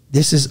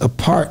 This is a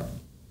part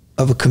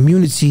of a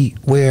community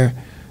where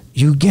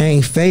you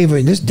gain favor,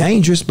 and it's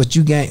dangerous, but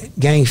you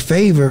gain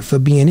favor for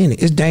being in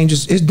it. It's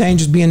dangerous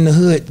being in the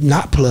hood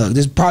not plugged.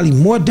 It's probably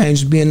more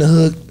dangerous being in the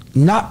hood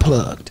not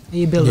plugged.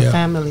 You build a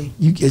family.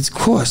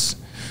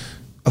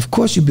 Of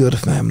course you build a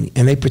family,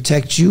 and they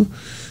protect you,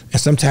 and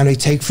sometimes they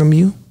take from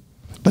you,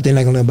 but they're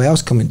not gonna let anybody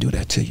else come and do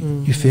that to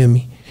you. You feel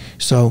me?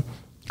 So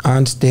I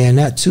understand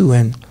that too,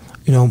 and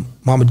you know,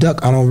 Mama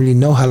Duck, I don't really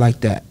know her like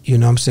that. You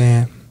know what I'm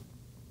saying?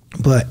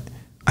 But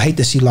I hate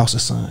that she lost a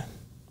son.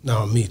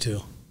 No, me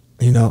too.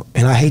 You know,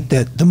 and I hate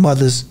that the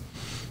mothers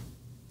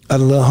of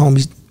the little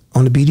homies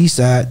on the BD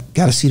side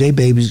got to see their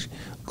babies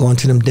going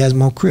to them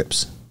Desmond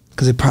Crips.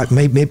 Because it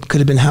probably maybe could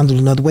have been handled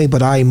another way,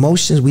 but our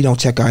emotions, we don't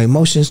check our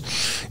emotions.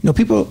 You know,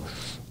 people,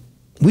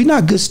 we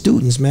not good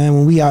students, man,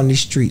 when we out in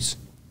these streets.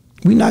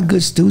 We not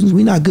good students,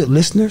 we not good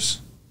listeners.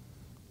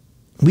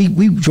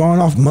 We drawing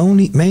off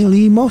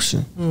mainly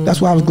emotion. That's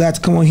why I was glad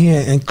to come on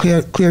here and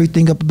clear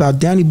everything up about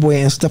Dannyboy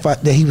and stuff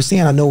that he was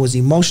saying. I know was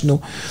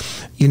emotional,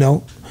 you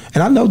know,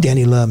 and I know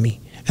Danny loved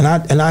me. And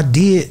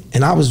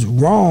I was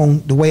wrong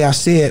the way I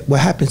said what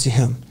happened to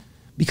him.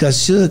 Because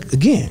Suge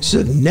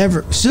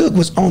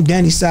was on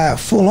Danny's side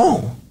full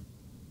on.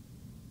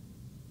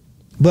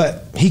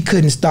 But he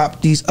couldn't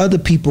stop these other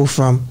people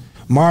from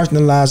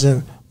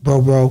marginalizing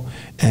Bro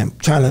and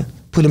trying to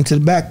put him to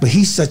the back. But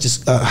he's such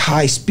a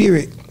high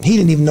spirit, he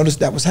didn't even notice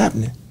that was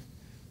happening.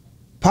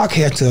 Pac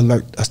had to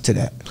alert us to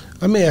that.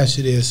 Let me ask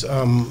you this.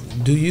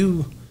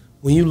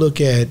 When you look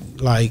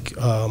at like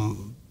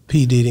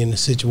P. Diddy in the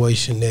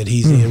situation that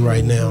he's in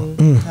right now,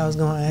 I was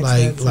going to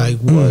ask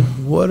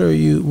what are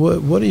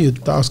your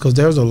thoughts? Because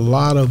there's a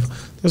lot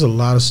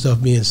of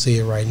stuff being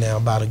said right now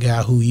about a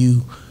guy who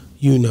you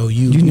know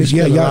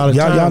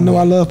y'all know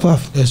I love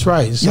Puff. That's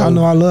right. So y'all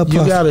know I love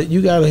Puff.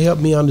 You gotta help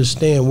me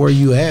understand where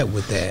you at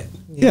with that.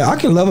 Yeah, I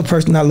can love a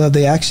person, not love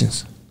their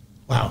actions.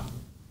 Wow.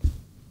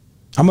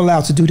 I'm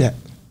allowed to do that.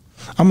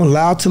 I'm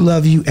allowed to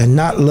love you and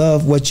not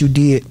love what you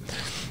did.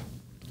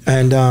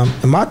 And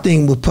my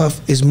thing with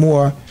Puff is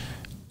more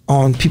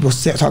on people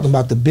talking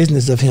about the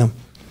business of him.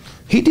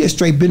 He did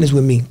straight business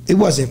with me. It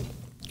wasn't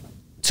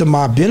to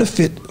my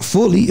benefit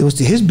fully. It was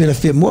to his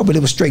benefit more, but it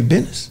was straight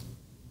business.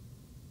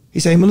 He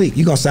said, hey, Malik,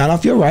 you're going to sign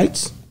off your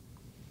rights.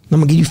 I'm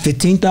going to give you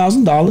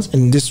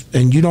 $15,000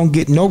 and you don't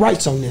get no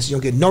rights on this. You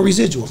don't get no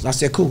residuals. I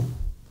said, cool.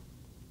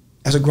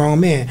 As a grown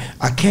man,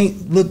 I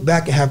can't look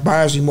back and have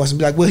buyer's remorse and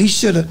be like, well, he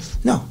should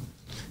have. No.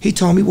 He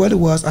told me what it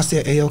was. I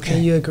said, hey, okay.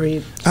 And you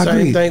agreed. I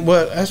agreed. Same thing.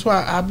 Well, that's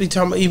why I be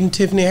talking about even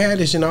Tiffany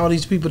Haddish and all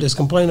these people that's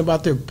complaining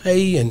about their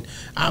pay. And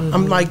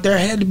I'm like, there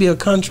had to be a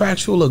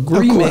contractual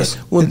agreement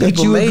when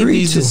people made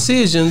these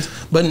decisions.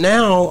 But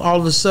now, all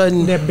of a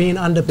sudden, they're being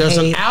underpaid. There's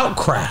an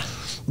outcry.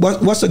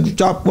 What's a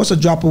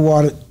drop of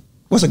water?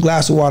 What's a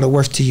glass of water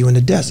worth to you in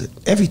the desert?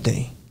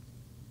 Everything.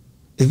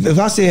 If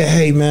I said,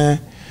 hey, man,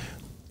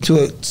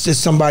 to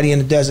somebody in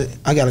the desert,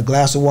 I got a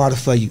glass of water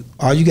for you.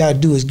 All you got to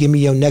do is give me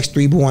your next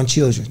 3 born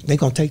children. They're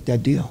going to take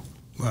that deal.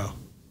 Wow.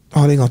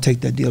 Oh, they're going to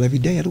take that deal every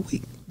day of the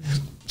week.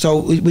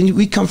 So when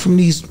we come from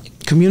these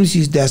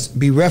communities that's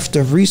bereft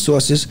of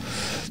resources,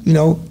 you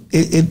know,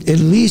 it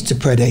leads to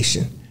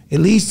predation. It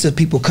leads to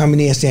people coming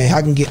in and saying,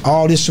 I can get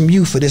all this from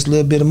you for this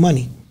little bit of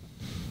money.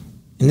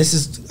 And this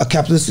is a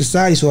capitalist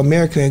society, so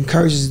America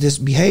encourages this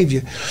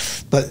behavior.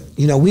 But,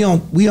 you know, we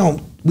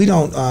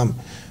don't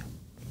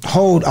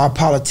hold our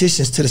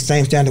politicians to the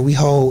same standard we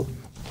hold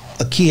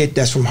a kid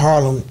that's from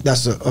Harlem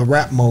that's a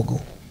rap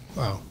mogul.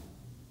 Wow.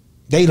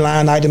 They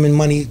line item in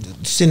money,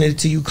 sending it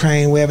to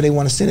Ukraine, wherever they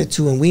want to send it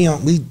to, and we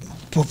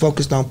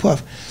focused on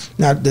Puff.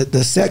 Now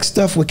the sex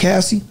stuff with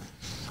Cassie,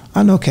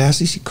 I know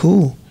Cassie, she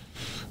cool,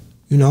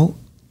 you know,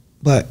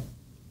 but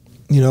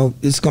you know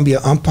it's gonna be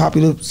an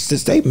unpopular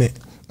statement.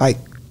 Like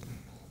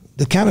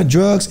the kind of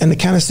drugs and the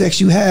kind of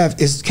sex you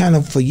have is kind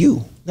of for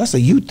you. That's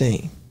a you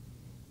thing.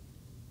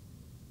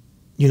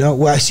 You know,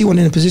 well, she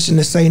wasn't in a position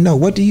to say no.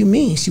 What do you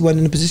mean she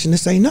wasn't in a position to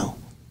say no?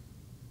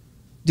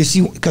 Did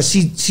she, because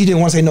she didn't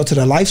want to say no to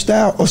the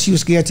lifestyle, or she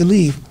was scared to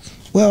leave?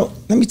 Well,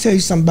 let me tell you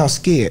something about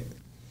scared.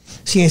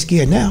 She ain't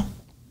scared now.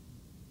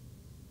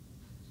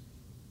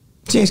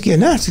 She ain't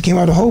scared now. She came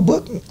out of the whole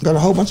book, got a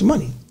whole bunch of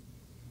money.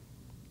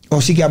 Or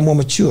she got more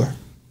mature.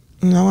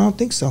 No, I don't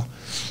think so.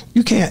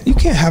 You can't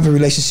have a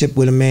relationship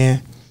with a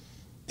man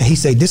and he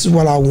say, this is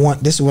what I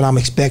want, this is what I'm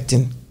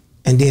expecting,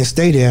 and then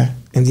stay there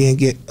and then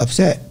get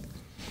upset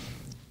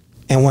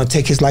and want to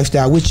take his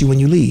lifestyle with you when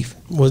you leave.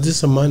 Was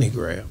this a money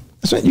grab?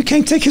 That's right. You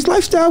can't take his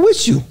lifestyle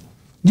with you.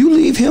 You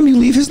leave him, you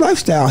leave his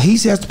lifestyle. He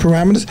has the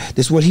parameters.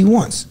 This is what he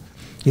wants.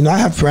 You know, I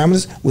have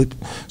parameters with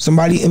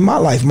somebody in my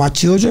life, my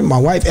children, my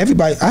wife,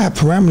 everybody. I have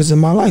parameters in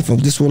my life.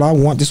 This is what I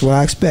want. This is what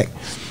I expect.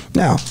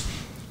 Now,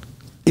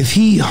 if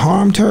he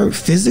harmed her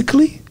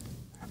physically,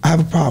 I have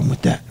a problem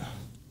with that.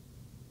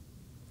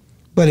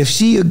 But if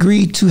she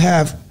agreed to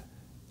have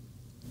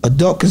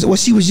adult, because well,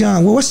 she was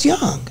young. Well, what's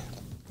young?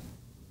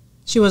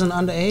 She wasn't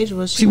underage,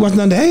 was she? She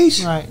wasn't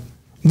underage. Right.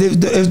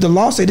 If the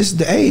law say this is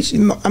the age, you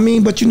know, I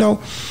mean, but you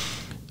know,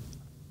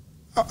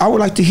 I would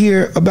like to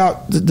hear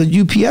about the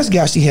UPS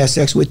guy she had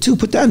sex with too.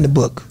 Put that in the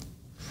book.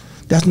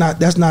 That's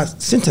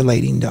not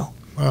scintillating though.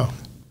 Wow.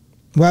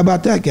 What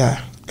about that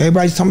guy?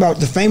 Everybody's talking about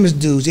the famous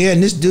dudes. Yeah,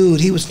 and this dude,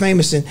 he was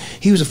famous and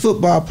he was a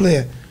football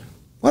player.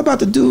 What about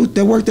the dude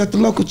that worked at the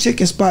local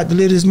chicken spot that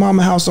lived at his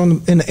mama's house in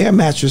the air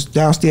mattress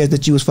downstairs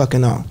that you was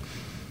fucking on?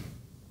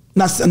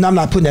 I'm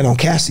not putting that on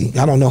Cassie.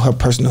 I don't know her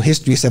personal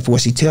history except for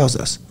what she tells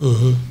us.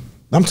 Mm-hmm.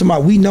 I'm talking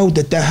about we know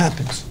that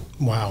happens.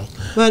 Wow.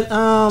 But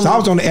so I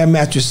was on the air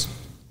mattress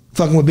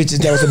fucking with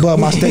bitches that was above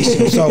my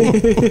station.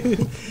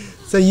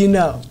 So you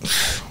know.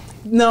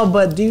 No,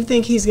 but do you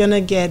think he's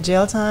gonna get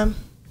jail time,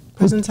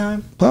 prison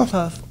time? Puff.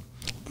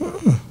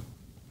 Mm-hmm.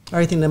 Or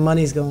you think the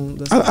money's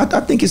going? I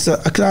think it's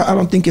I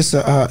don't think it's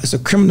a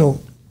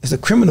criminal. It's a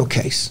criminal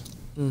case.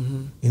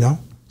 Mm-hmm. You know,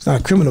 it's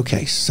not a criminal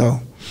case. So,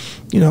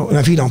 you know, and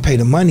if he don't pay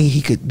the money,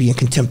 he could be in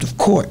contempt of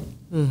court.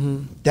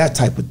 Mm-hmm. That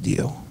type of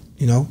deal.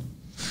 You know,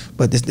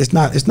 but it's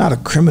not a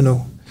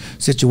criminal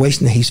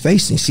situation that he's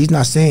facing. She's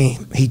not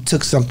saying he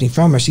took something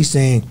from her. She's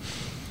saying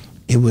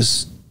it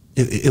was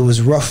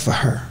rough for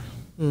her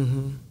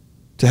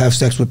to have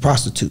sex with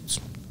prostitutes.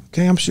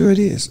 Okay, I'm sure it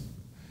is.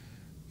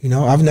 You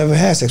know, I've never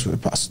had sex with a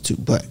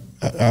prostitute, but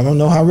I don't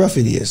know how rough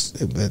it is.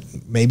 But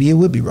maybe it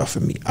would be rough for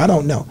me. I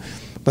don't know,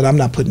 but I'm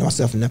not putting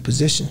myself in that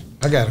position.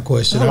 I got a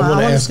question. I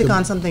want to stick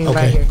on something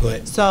right here. Go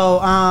ahead. So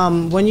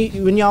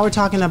when y'all were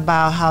talking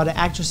about how the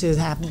actresses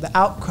have the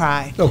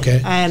outcry,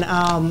 and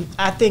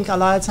I think a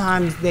lot of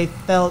times they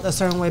felt a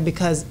certain way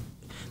because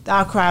the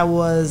outcry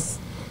was,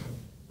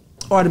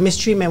 or the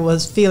mistreatment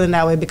was feeling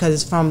that way because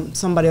it's from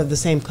somebody of the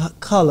same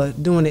color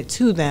doing it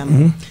to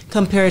them,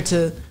 compared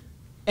to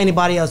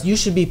anybody else. You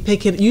should be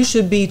picking. You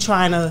should be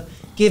trying to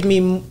give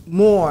me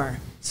more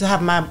to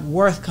have my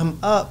worth come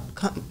up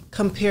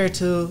compared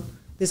to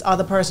this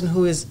other person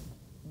who is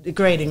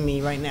degrading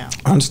me right now.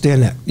 I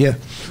understand that. Yeah.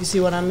 You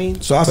see what I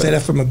mean? So I'll say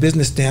that from a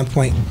business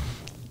standpoint.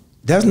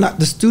 That's not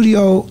the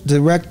studio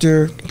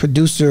director,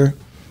 producer.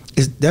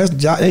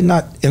 They're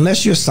not,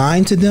 unless you're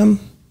signed to them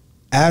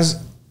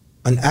as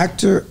an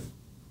actor.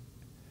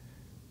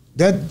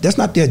 That's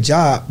not their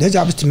job. Their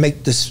job is to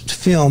make this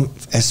film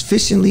as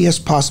efficiently as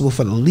possible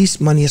for the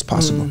least money as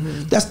possible.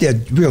 That's their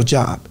real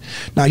job.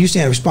 Now you're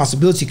saying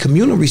responsibility,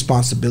 communal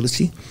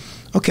responsibility.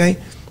 Okay,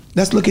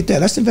 let's look at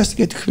that. Let's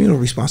investigate the communal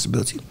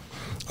responsibility.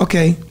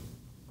 Okay,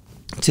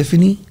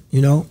 Tiffany,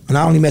 you know, and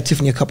I only met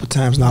Tiffany a couple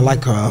times and I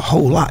like her a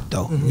whole lot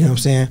though. You know what I'm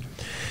saying?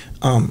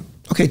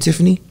 Okay,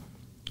 Tiffany,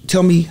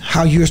 tell me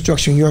how you're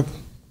structuring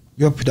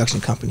your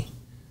production company.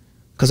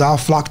 Because I'll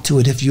flock to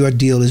it if your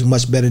deal is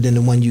much better than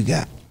the one you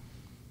got.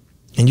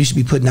 And you should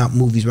be putting out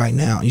movies right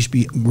now. You should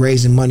be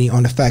raising money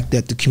on the fact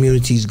that the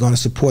community is going to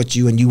support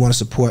you and you want to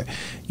support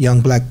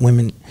young black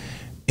women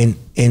in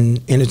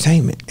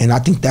entertainment. And I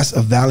think that's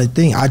a valid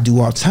thing. I do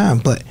all the time.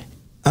 But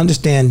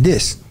understand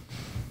this.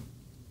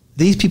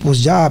 These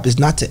people's job is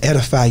not to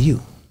edify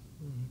you.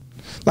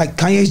 Like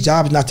Kanye's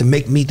job is not to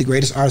make me the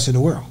greatest artist in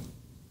the world.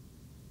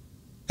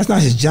 That's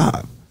not his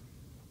job.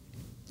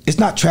 It's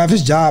not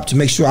Travis' job to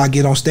make sure I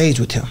get on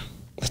stage with him.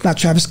 It's not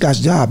Travis Scott's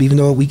job, even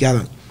though we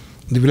got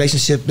the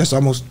relationship that's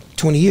almost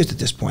 20 years at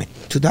this point,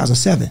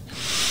 2007.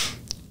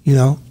 You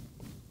know?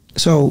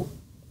 So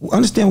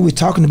understand what we're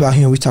talking about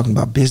here. We're talking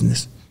about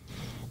business.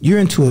 You're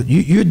into it.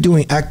 You're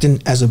doing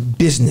acting as a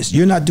business.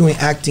 You're not doing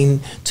acting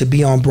to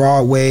be on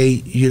Broadway.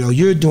 You know,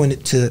 you're doing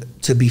it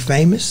to be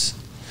famous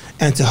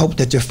and to hope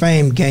that your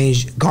fame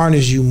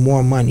garners you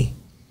more money.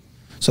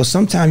 So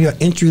sometimes your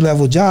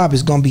entry-level job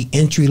is going to be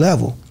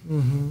entry-level.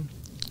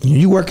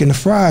 You work in the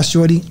fries,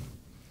 shorty,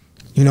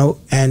 you know,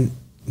 and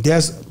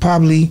there's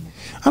probably,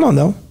 I don't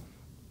know,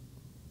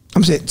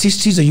 I'm saying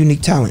she's a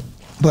unique talent,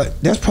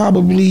 but there's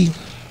probably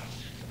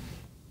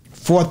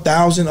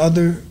 4,000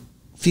 other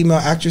female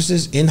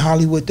actresses in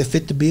Hollywood that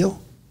fit the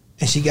bill,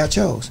 and she got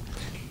chose.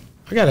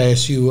 I gotta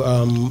ask you.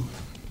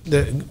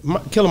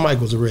 Killer Mike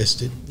was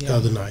arrested the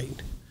other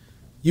night.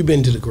 You've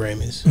been to the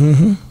Grammys.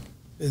 Mm-hmm.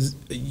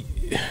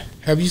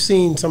 Have you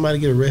seen somebody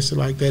get arrested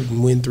like that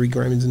and win 3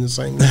 Grammys in the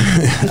same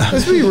night?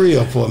 Let's be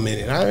real for a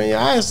minute. I mean,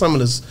 I have some of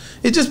this.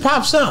 It just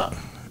pops up.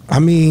 I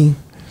mean,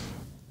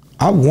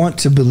 I want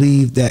to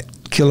believe that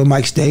Killer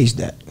Mike staged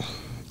that.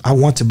 I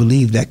want to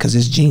believe that because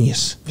it's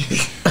genius.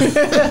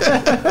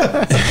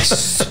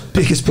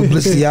 Biggest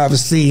publicity I've ever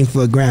seen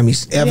for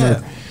Grammys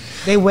ever. Yeah.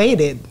 They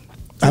waited.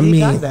 I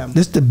mean,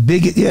 this the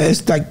biggest. Yeah,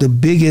 it's like the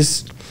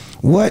biggest.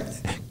 What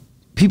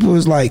people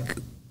was like.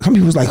 Some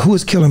people was like, "Who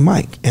is Killer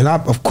Mike?" And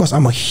of course,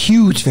 I'm a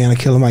huge fan of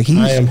Killer Mike.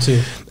 I am too.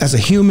 As a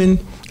human,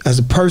 as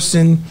a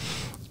person,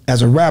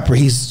 as a rapper,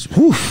 he's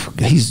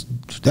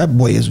that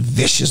boy is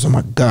vicious. Oh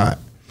my God.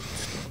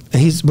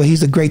 And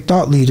he's a great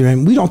thought leader,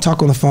 and we don't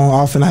talk on the phone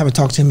often. I haven't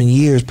talked to him in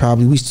years,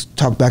 probably. We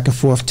talk back and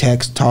forth,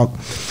 text, talk,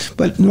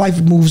 but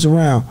life moves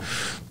around.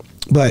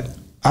 But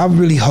I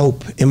really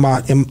hope in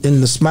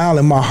the smile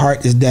in my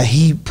heart is that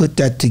he put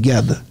that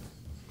together,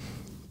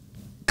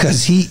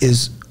 because he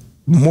is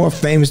more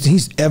famous than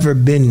he's ever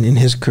been in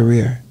his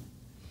career.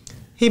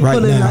 He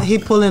pulling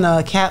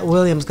Cat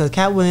Williams, because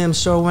Cat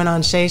Williams sure went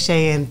on Shay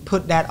Shay and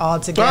put that all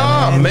together.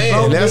 Oh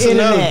man, that's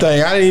another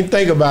thing. I didn't even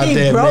think about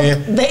that,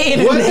 man.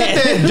 What did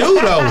that do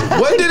though?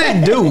 What did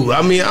it do?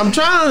 I mean, I'm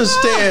trying to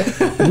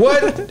understand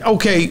what.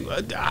 Okay,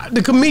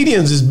 the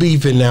comedians is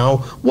beefing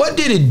now. What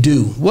did it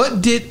do?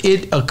 What did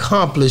it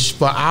accomplish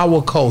for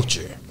our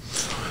culture?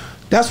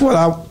 That's what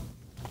I.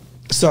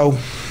 So.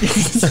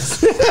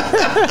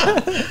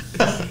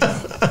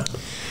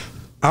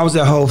 I was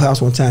at Hove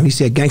House one time. He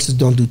said, "Gangsters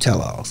don't do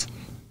tell-alls."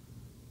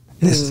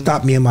 And it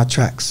stopped me in my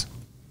tracks.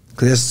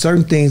 Because there's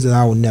certain things that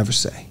I will never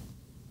say.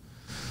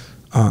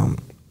 Or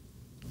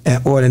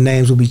the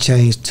names will be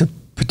changed to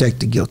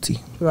protect the guilty.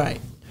 Right.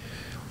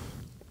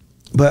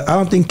 But I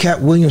don't think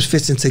Cat Williams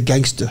fits into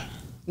gangster.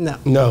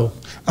 No.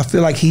 I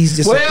feel like he's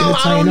just an entertainer.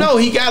 I don't know.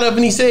 He got up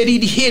and he said he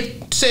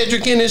hit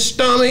Cedric in his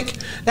stomach.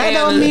 That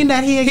don't mean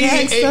that he a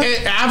gangster.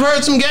 I've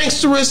heard some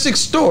gangsteristic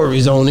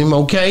stories on him,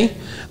 okay?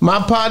 My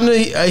partner,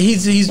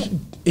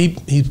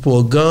 he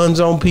pulled guns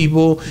on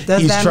people.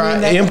 He's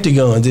tried empty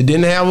guns. It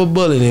didn't have a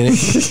bullet in it.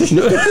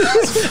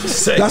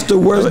 That's the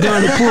worst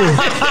gun to pull.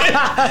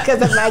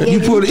 You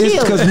pull it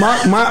because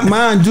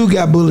mine do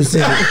got bullets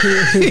in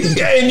it.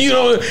 And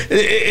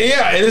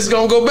and it's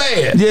gonna go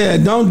bad. Yeah,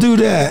 don't do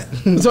that.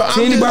 So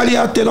anybody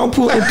out there, don't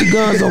pull empty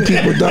guns on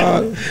people,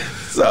 dog.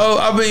 So,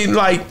 I mean,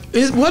 like,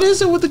 what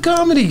is it with the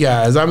comedy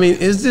guys? I mean,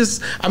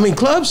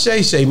 Club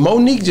Shay Shay,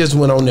 Monique just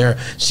went on there.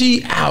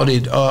 She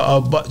outed,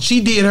 but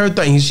she did her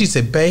thing. She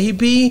said,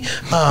 baby,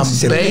 I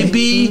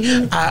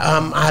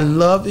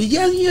love it.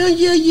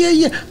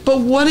 Yeah. But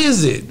what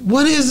is it?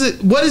 What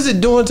is it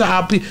doing to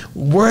our people?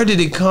 Where did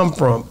it come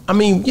from? I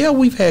mean, yeah,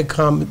 we've had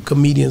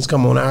comedians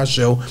come on our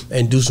show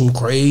and do some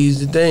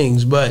crazy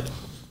things, but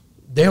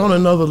they're on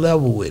another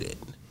level with it.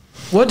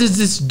 What does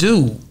this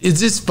do? Is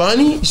this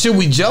funny? Should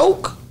we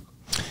joke?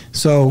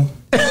 So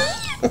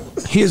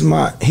here's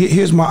my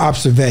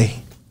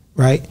observation,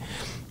 right?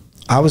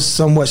 I was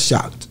somewhat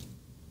shocked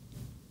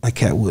at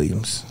Cat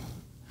Williams.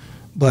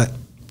 But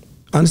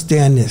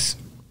understand this.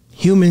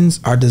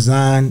 Humans are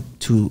designed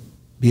to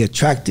be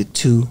attracted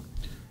to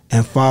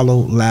and follow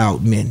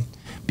loud men,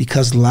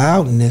 because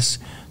loudness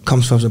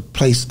comes from a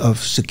place of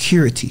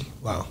security.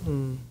 Wow.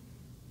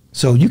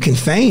 So you can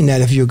feign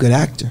that if you're a good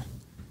actor.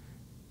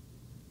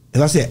 If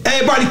I said,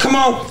 everybody come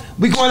on,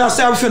 we going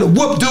outside, we finna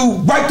whoop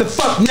dude right the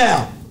fuck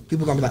now.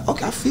 People gonna be like,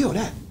 okay, I feel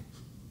that.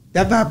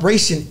 That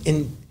vibration,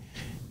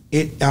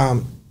 it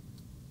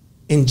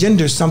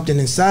engenders something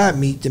inside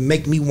me to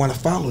make me wanna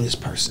follow this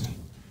person.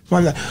 So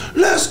I'm like,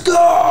 let's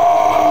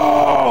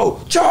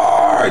go,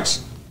 charge.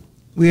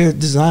 We're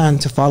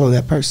designed to follow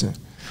that person.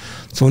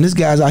 So when this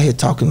guy's out here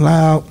talking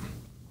loud,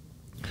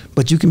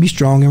 but you can be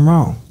strong and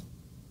wrong.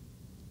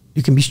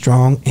 You can be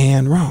strong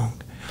and wrong.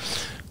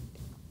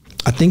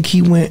 I think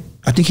he was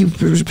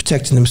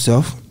protecting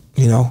himself,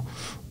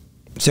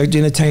 Cedric the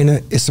Entertainer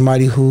is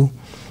somebody who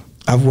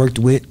I've worked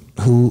with,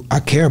 who I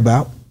care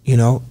about,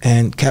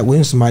 and Cat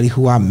Williams is somebody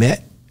who I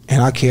met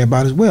and I care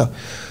about as well.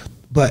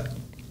 But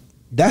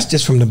that's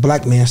just from the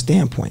black man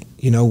standpoint.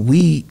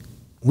 We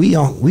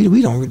don't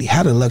really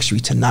have the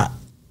luxury to not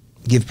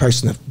give a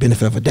person the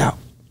benefit of a doubt.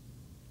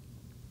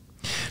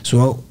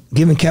 So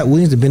giving Cat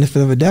Williams the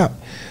benefit of a doubt,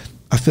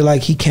 I feel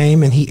like he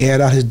came and he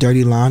aired out his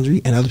dirty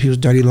laundry and other people's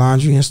dirty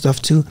laundry and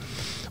stuff too.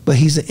 But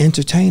he's an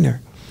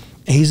entertainer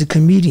and he's a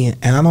comedian.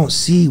 And I don't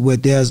see where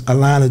there's a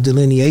line of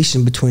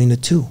delineation between the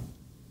two.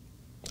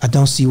 I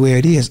don't see where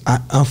it is.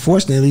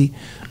 Unfortunately,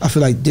 I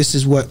feel like this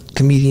is what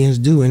comedians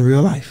do in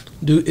real life.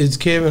 Is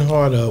Kevin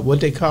Hart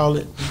what they call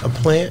it? A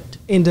plant?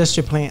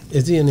 Industry plant.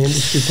 Is he an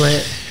industry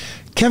plant?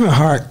 Kevin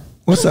Hart,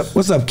 what's up,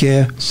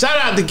 Kev? Shout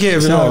out to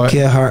Kevin Hart. Shout out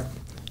Kevin Hart.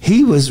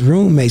 He was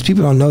roommates.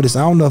 People don't know this.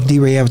 I don't know if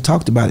D-Ray ever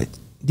talked about it.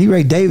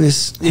 D-Ray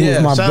Davis, who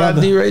was my brother.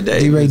 D-Ray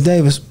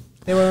Davis.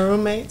 They were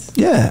roommates?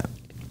 Yeah.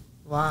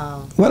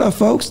 Wow. What up,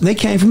 folks? They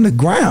came from the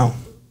ground.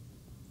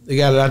 They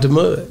got it out the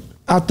mud.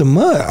 out the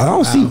mud. I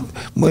don't see.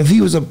 Well, if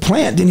he was a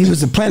plant, then he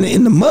was a plant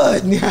in the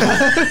mud.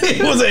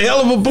 It was a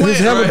hell of a plant. It was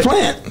a hell of a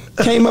plant.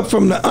 Came up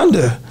from the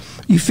under.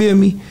 You feel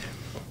me?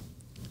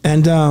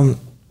 And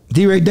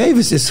D-Ray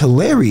Davis is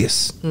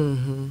hilarious.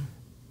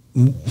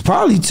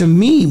 Probably to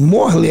me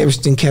more hilarious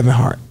than Kevin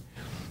Hart.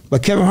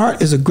 But Kevin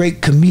Hart is a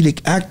great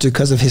comedic actor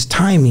because of his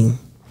timing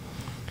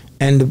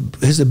and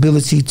his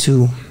ability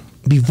to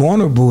be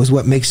vulnerable is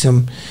what makes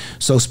him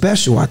so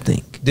special, I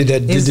think. Did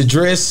the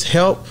dress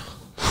help?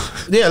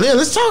 Yeah,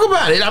 let's talk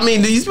about it. I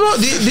mean,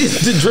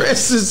 the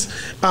dresses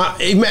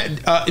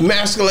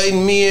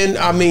emasculating men.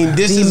 I mean,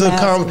 this is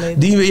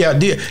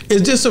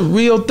is this a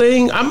real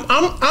thing?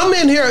 I'm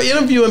in here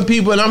interviewing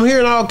people and I'm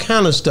hearing all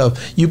kind of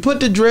stuff. You put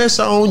the dress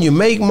on, you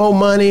make more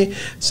money.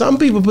 Some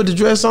people put the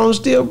dress on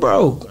still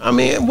broke. I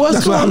mean,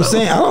 that's what I'm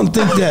saying. I don't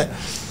think that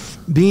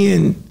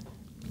being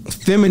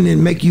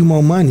feminine make you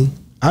more money.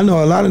 I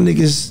know a lot of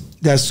niggas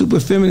that's super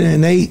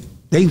feminine and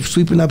they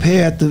sweeping up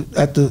hair at the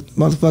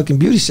motherfucking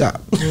beauty shop.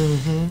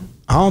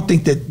 I don't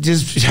think that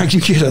just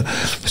you get a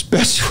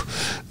special.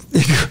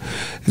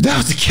 If that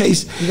was the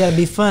case, you gotta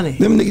be funny.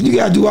 You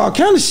gotta do all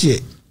kind of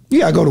shit. You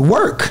gotta go to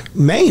work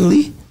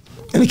mainly,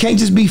 and it can't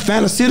just be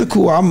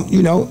fantastical.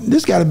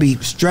 This gotta be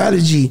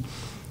strategy.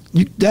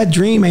 That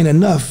dream ain't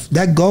enough.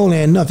 That goal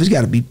ain't enough. It's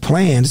gotta be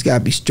planned. It's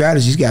gotta be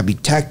strategy. It's gotta be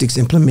tactics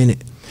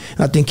implemented. And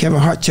I think Kevin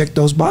Hart checked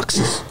those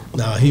boxes.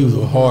 Nah, he was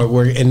a hard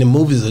worker, and the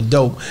movies are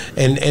dope.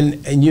 And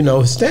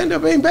stand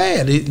up ain't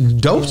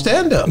bad. Dope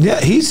stand up. Yeah,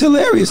 he's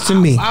hilarious to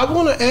me. I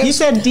want to ask. You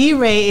said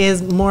D-Ray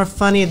is more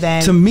funny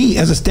than to me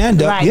as a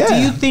stand up. Right? Yeah. Do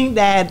you think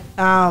that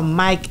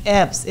Mike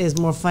Epps is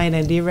more funny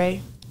than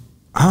D-Ray?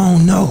 I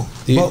don't know.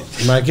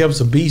 Mike Epps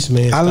a beast,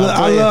 man. I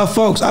love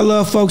folks. I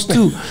love folks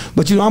too.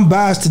 But I'm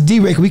biased to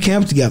D-Ray. We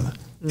came up together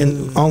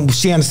and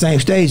sharing the same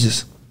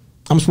stages.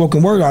 I'm a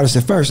spoken word artist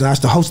at first, and I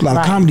used to host a lot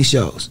of comedy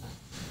shows.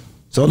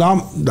 So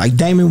I'm like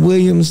Damon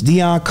Williams,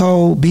 Deion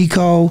Cole, B.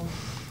 Cole,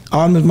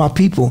 all of them my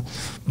people.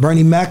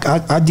 Bernie Mac,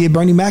 I did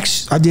Bernie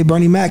Mac's. He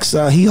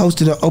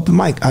hosted an open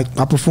mic.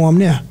 I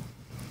performed there.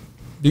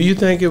 Do you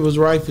think it was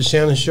right for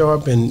Shannon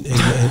Sharp and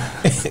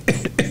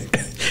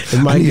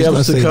Mike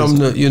Epps to come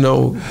to,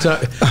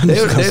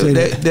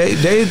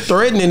 they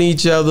threatening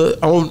each other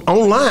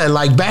online,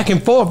 like back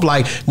and forth,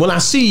 like when I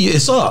see you,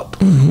 it's up.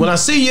 When I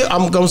see you,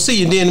 I'm gonna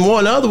see you. Then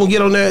one other one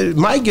get on there,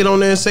 Mike get on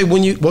there and say,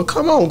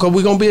 come on, because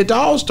we're gonna be at the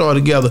All-Star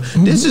together.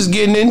 This is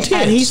getting intense.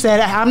 And he said,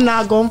 I'm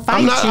not gonna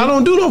fight you. I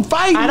don't do no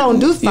fighting. I don't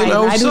do fighting.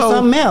 I do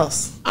something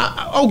else.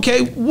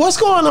 Okay, what's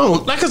going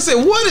on? Like I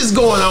said, what is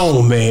going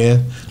on,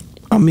 man?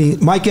 I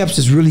mean, Mike Epps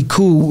is really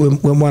cool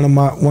with one of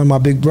my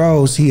big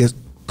bros. He is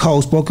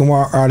spoken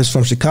word artist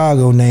from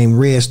Chicago named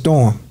Red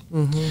Storm,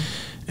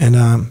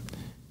 and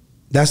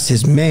that's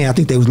his man. I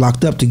think they was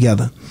locked up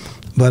together,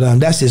 but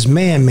that's his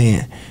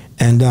man.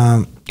 And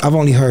I've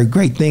only heard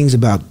great things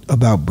about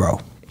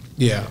bro.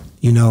 Yeah,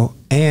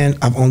 and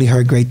I've only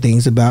heard great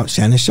things about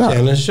Shannon Sharp.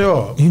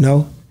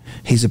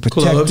 He's a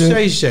protector. Club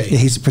Shay Shay. Yeah,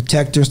 he's a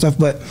protector and stuff,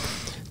 but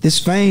this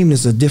fame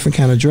is a different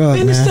kind of drug,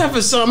 man. This stuff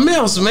is something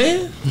else,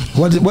 man.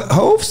 What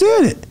Hov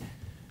said it.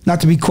 Not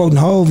to be quoting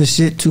Hov and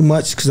shit too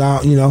much, because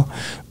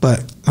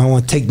but I don't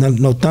want to take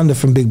no thunder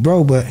from Big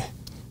Bro, but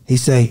he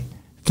say,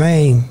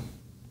 fame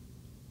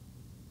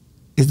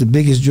is the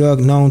biggest drug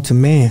known to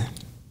man.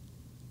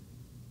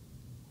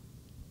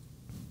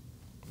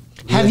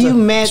 Have you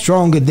met...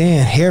 Stronger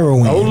than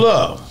heroin. Hold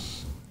up.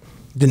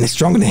 Then it's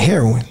stronger than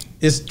heroin.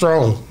 It's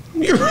strong.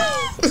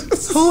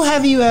 Who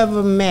have you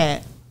ever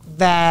met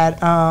that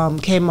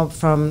came up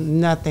from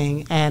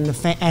nothing and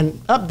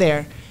up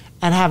there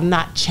and have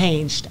not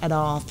changed at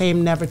all?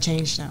 Fame never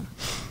changed them.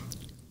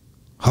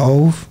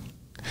 Hov.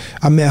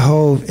 I met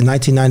Hov in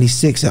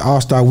 1996 at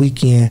All-Star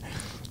Weekend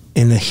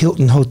in the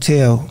Hilton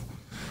Hotel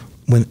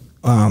when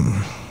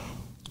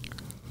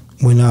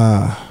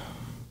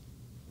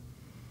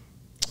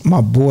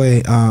my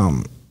boy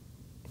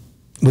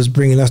was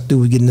bringing us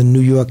through getting the New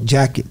York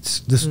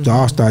jackets. This is the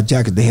All-Star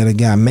jacket. They had a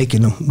guy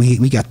making them.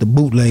 We got the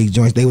bootleg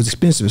joints. They was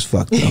expensive as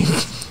fuck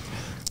though.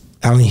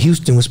 Allen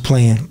Houston was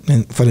playing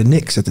for the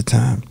Knicks at the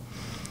time.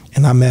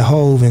 And I met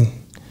Hov, and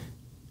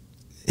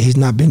he's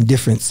not been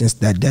different since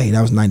that day.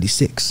 That was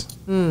 96.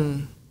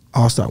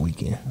 All-Star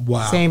Weekend.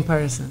 Wow. Same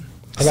person.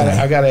 I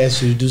gotta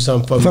ask you to do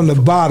something for me. From the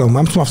bottom.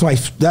 I'm talking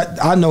that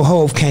I know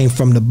Hov came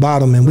from the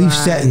bottom, and we've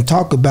sat and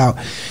talked about,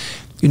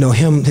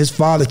 his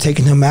father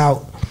taking him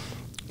out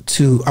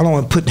to, I don't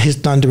want to put his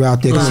thunder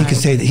out there because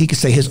he can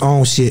say his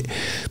own shit,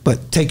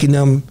 but taking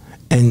them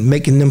and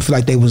making them feel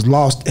like they was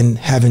lost and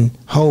having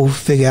Hov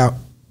figure out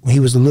when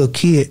he was a little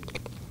kid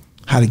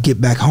how to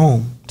get back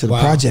home to the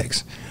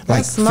projects.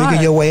 Like,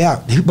 figure your way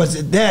out. But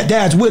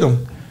dad's with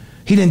him.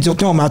 He didn't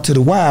throw him out to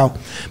the wild,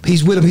 but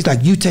he's with him. He's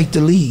like, you take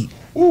the lead.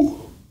 Ooh.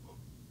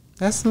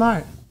 That's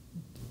smart.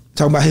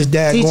 Talking about his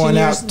dad going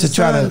out to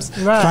try to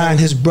find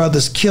his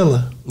brother's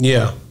killer.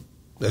 Yeah,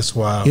 that's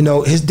wild.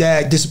 His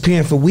dad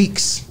disappearing for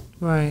weeks.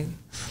 Right.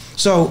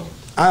 So,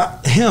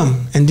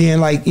 him, and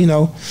then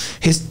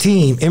his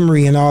team,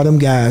 Emery and all them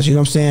guys, you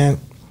know what I'm saying?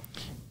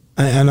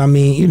 And I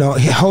mean, you know,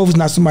 Hove's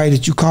not somebody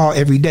that you call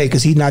every day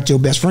because he's not your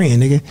best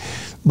friend, nigga.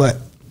 But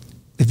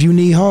if you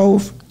need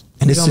Hove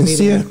and it's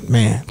sincere,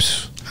 man.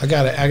 I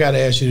gotta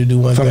ask you to do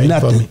one from thing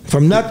nothing. for me.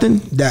 From nothing,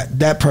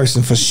 that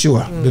person for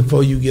sure.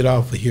 Before you get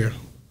off of here,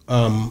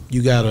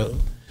 you're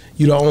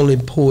the only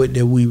poet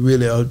that we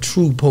really, a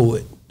true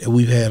poet that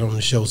we've had on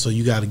the show. So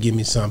you got to give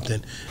me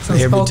something Some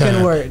every spoken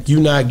time. word.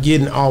 You're not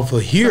getting off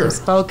of here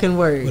Some spoken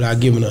word without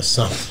giving us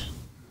something.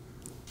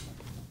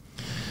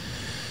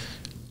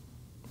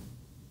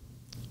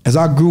 As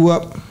I grew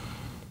up,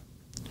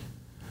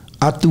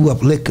 I threw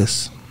up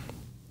liquors,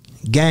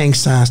 gang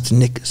signs to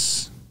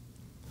niggas.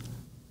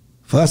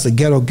 For us, a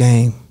ghetto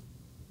game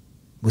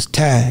was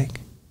tag,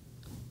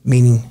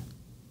 meaning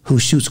who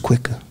shoots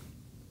quicker.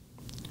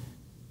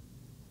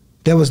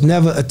 There was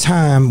never a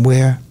time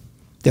where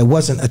there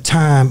wasn't a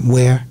time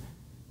where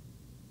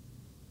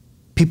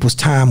people's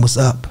time was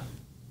up.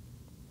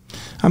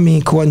 I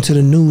mean, according to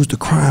the news, the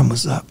crime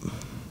was up.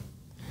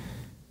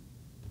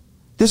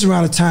 This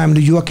around the time New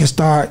York had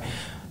started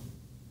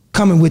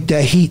coming with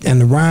that heat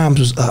and the rhymes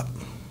was up.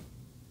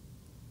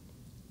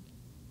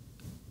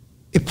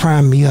 It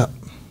primed me up.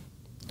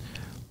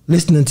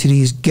 Listening to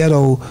these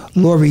ghetto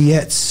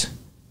laureates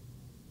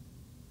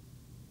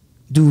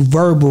do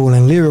verbal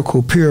and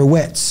lyrical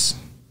pirouettes.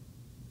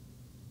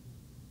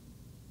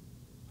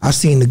 I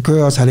seen the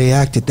girls, how they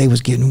acted, they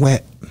was getting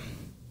wet.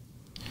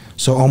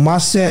 So on my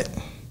set,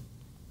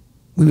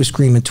 we were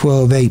screaming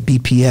 12-8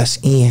 BPS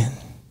in.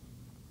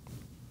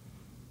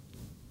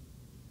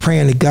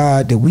 Praying to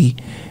God that we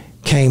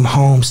came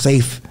home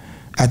safe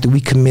after we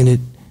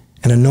committed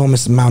an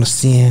enormous amount of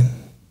sin.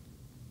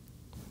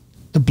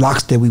 The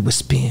blocks that we would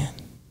spend.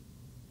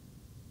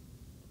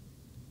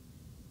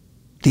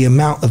 The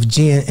amount of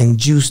gin and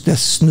juice that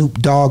Snoop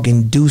Dogg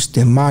induced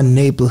in my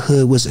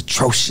neighborhood was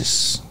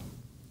atrocious.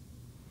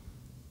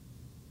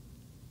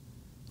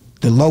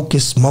 The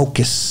locusts smoke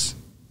us,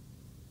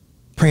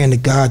 praying to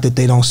God that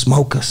they don't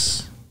smoke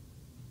us.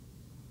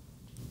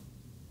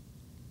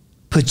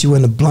 Put you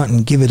in a blunt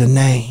and give it a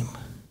name.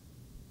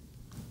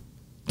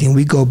 Then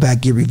we go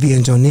back, get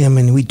revenge on them,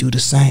 and we do the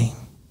same.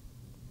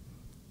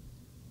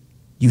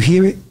 You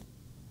hear it?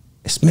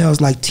 It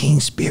smells like Teen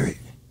Spirit.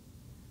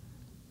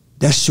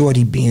 That's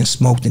shorty being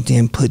smoked and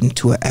then put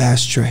into an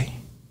ashtray.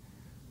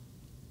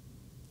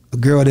 A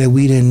girl that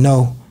we didn't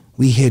know,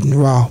 we hidden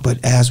raw,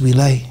 but as we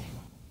lay.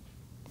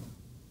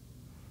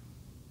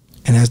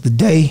 And as the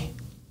day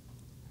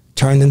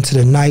turned into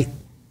the night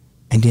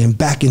and then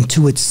back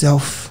into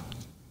itself,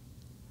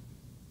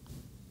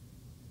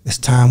 it's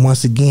time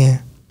once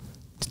again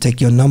to take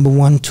your number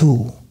one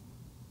tool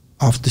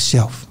off the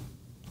shelf.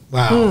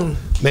 Wow,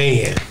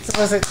 man.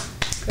 Was it?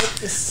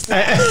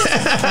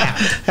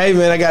 Hey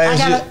man, I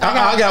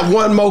got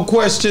one more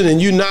question,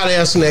 and you're not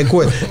answering that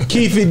question.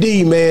 Keefy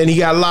D, man, he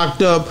got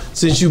locked up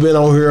since you've been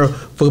on here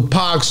for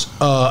Pox.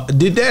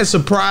 Did that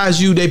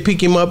surprise you? They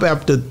pick him up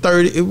after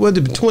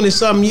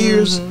 20-something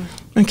years.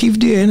 And Keefy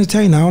D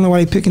entertainer. I don't know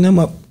why they picking him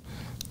up.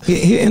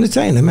 He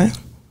entertainer, man.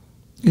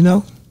 You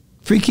know,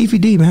 free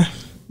Keefy D, man.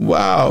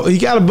 Wow, he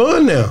got a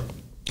bun now.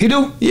 He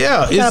do?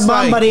 Yeah, he got a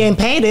bun, but he ain't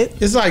paid it.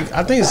 It's like,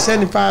 I think it's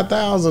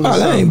 $75,000. Oh,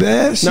 that ain't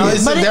bad. No,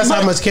 that's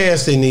how much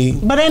cash they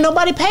need. But ain't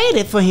nobody paid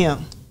it for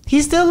him.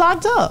 He's still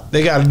locked up.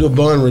 They got to do a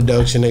bun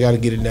reduction. They got to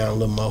get it down a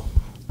little more.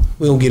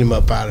 We gonna get him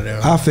up out of there.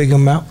 I'll figure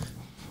him out.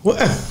 What?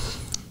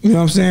 You know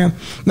what I'm saying?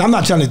 Now, I'm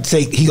not trying to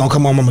say he gonna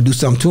come home, I'm gonna do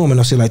something to him and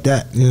no shit like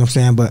that. You know what I'm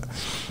saying? But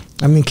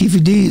I mean,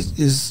 Keefy D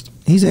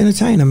he's an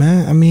entertainer,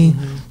 man. I mean,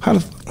 how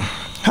the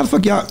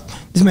fuck y'all?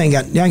 This man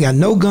y'all ain't got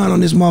no gun on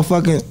this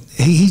motherfucker.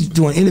 He's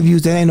doing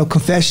interviews that ain't no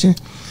confession.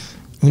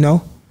 You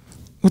know,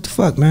 what the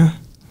fuck, man?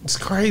 It's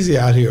crazy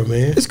out here,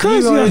 man. It's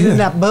crazy out here. In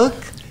that book,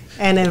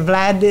 and then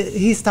Vlad,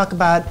 he's talking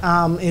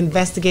about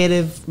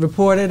investigative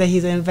reporter. That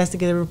he's an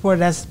investigative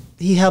reporter.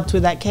 He helped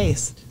with that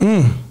case.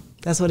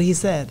 That's what he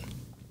said.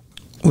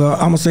 Well,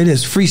 I'm gonna say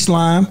this: free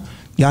Slime.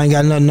 Y'all ain't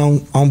got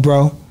nothing on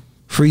bro.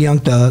 Free Young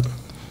Thug.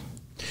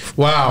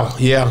 Wow.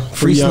 Yeah.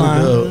 Free Young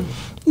Slime. Thug.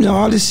 You know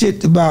all this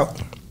shit about.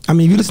 I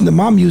mean, if you listen to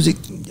my music,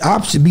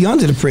 I should be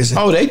under the prison.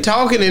 Oh, they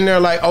talking in there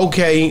like,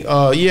 okay,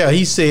 yeah,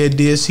 he said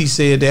this, he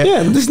said that.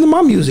 Yeah, listen to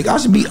my music. I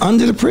should be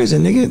under the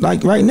prison, nigga,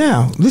 like right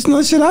now. Listen to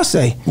the shit I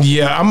say.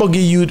 Yeah, I'm going to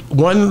give you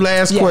one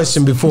last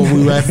question before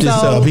we wrap this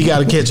up. He got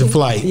to catch a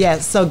flight.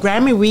 Yes, so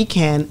Grammy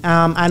Weekend,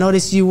 I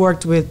noticed you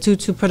worked with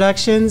 22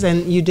 Productions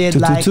and you did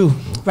 222.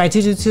 Right,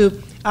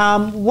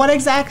 222. What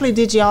exactly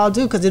did y'all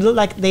do? Because it looked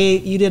like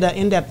you did an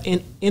in-depth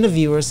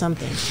interview or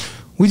something.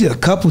 We did a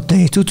couple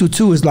things.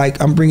 222 is like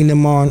I'm bringing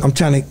them on. I'm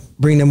trying to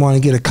bring them on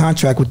and get a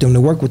contract with them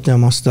to work with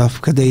them on stuff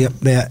because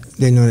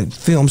they know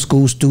film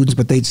school students,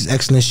 but they just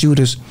excellent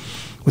shooters.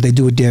 What they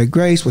do with Derek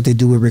Grace, what they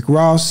do with Rick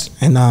Ross,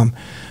 and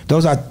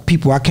those are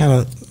people I kind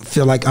of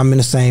feel like I'm in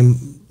the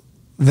same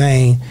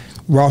vein.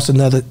 Ross,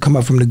 another come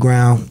up from the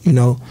ground, you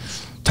know,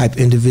 type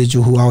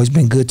individual who always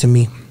been good to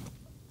me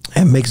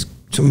and makes,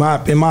 in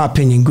my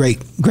opinion,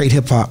 great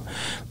hip hop.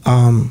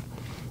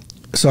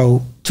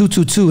 So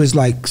 222 is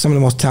like some of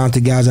the most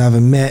talented guys I ever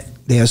met.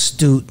 They're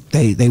astute.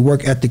 They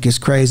work ethic is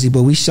crazy.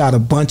 But we shot a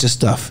bunch of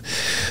stuff,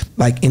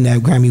 like in that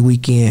Grammy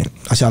weekend.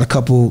 I shot a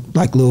couple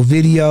like little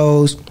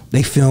videos.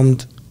 They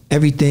filmed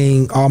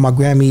everything, all my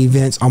Grammy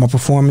events, all my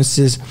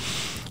performances,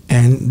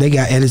 and they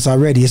got edits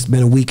already. It's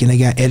been a week and they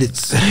got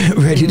edits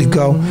ready to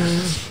go.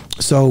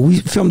 So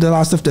we filmed a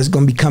lot of stuff that's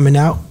gonna be coming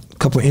out. A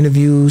couple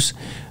interviews.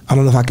 I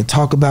don't know if I could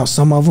talk about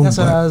some of them. That's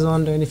what I was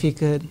wondering if you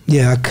could.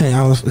 Yeah, I can't.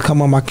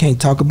 I can't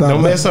talk about.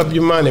 Don't mess up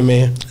your money,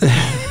 man.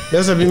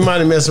 Mess up your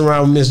money messing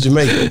around with Miss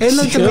Jamaica. It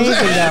looked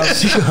amazing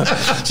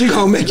though. She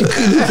gonna make you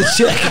lose a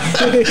check.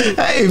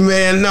 Hey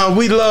man, no,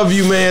 we love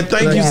you, man.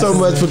 Thank you so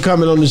much for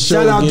coming on the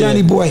show. Shout out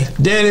Dannyboy.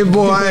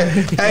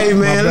 Dannyboy. Hey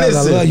man,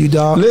 listen. I love you,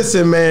 dog.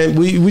 Listen, man,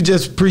 we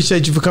just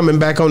appreciate you for coming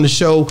back on the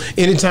show.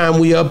 Anytime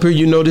we up here,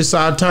 you know this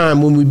our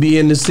time when we be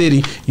in the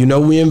city. You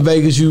know we in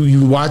Vegas.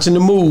 You watching the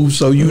move,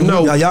 so you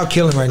know. Y'all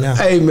killing right now.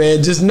 Hey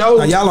man, just know.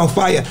 Now, y'all on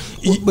fire.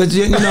 But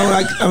you know,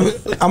 like I'm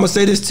gonna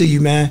say this to you,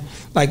 man.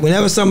 Like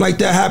whenever something like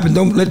that happens,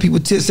 don't let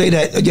people say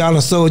that y'all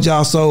done sold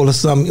y'all soul or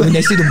something. When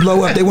they see the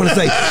blow up, they want to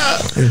say,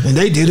 and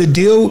they did a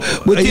deal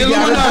with the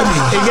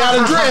Illuminati. It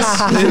got a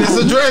dress, and it's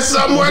a dress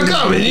somewhere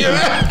coming. You know?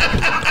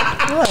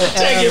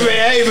 Check it,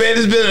 man. Hey, man,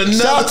 it's been another.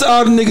 Shout out to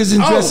all the niggas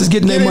in dresses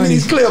getting their money.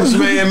 These clips,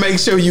 man. Make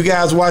sure you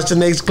guys watch the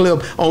next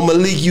clip on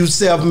Malik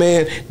Yusef,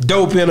 man.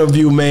 Dope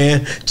interview,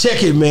 man.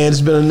 Check it, man.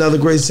 It's been another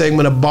great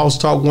segment of Boss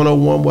Talk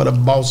 101. What a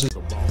boss is.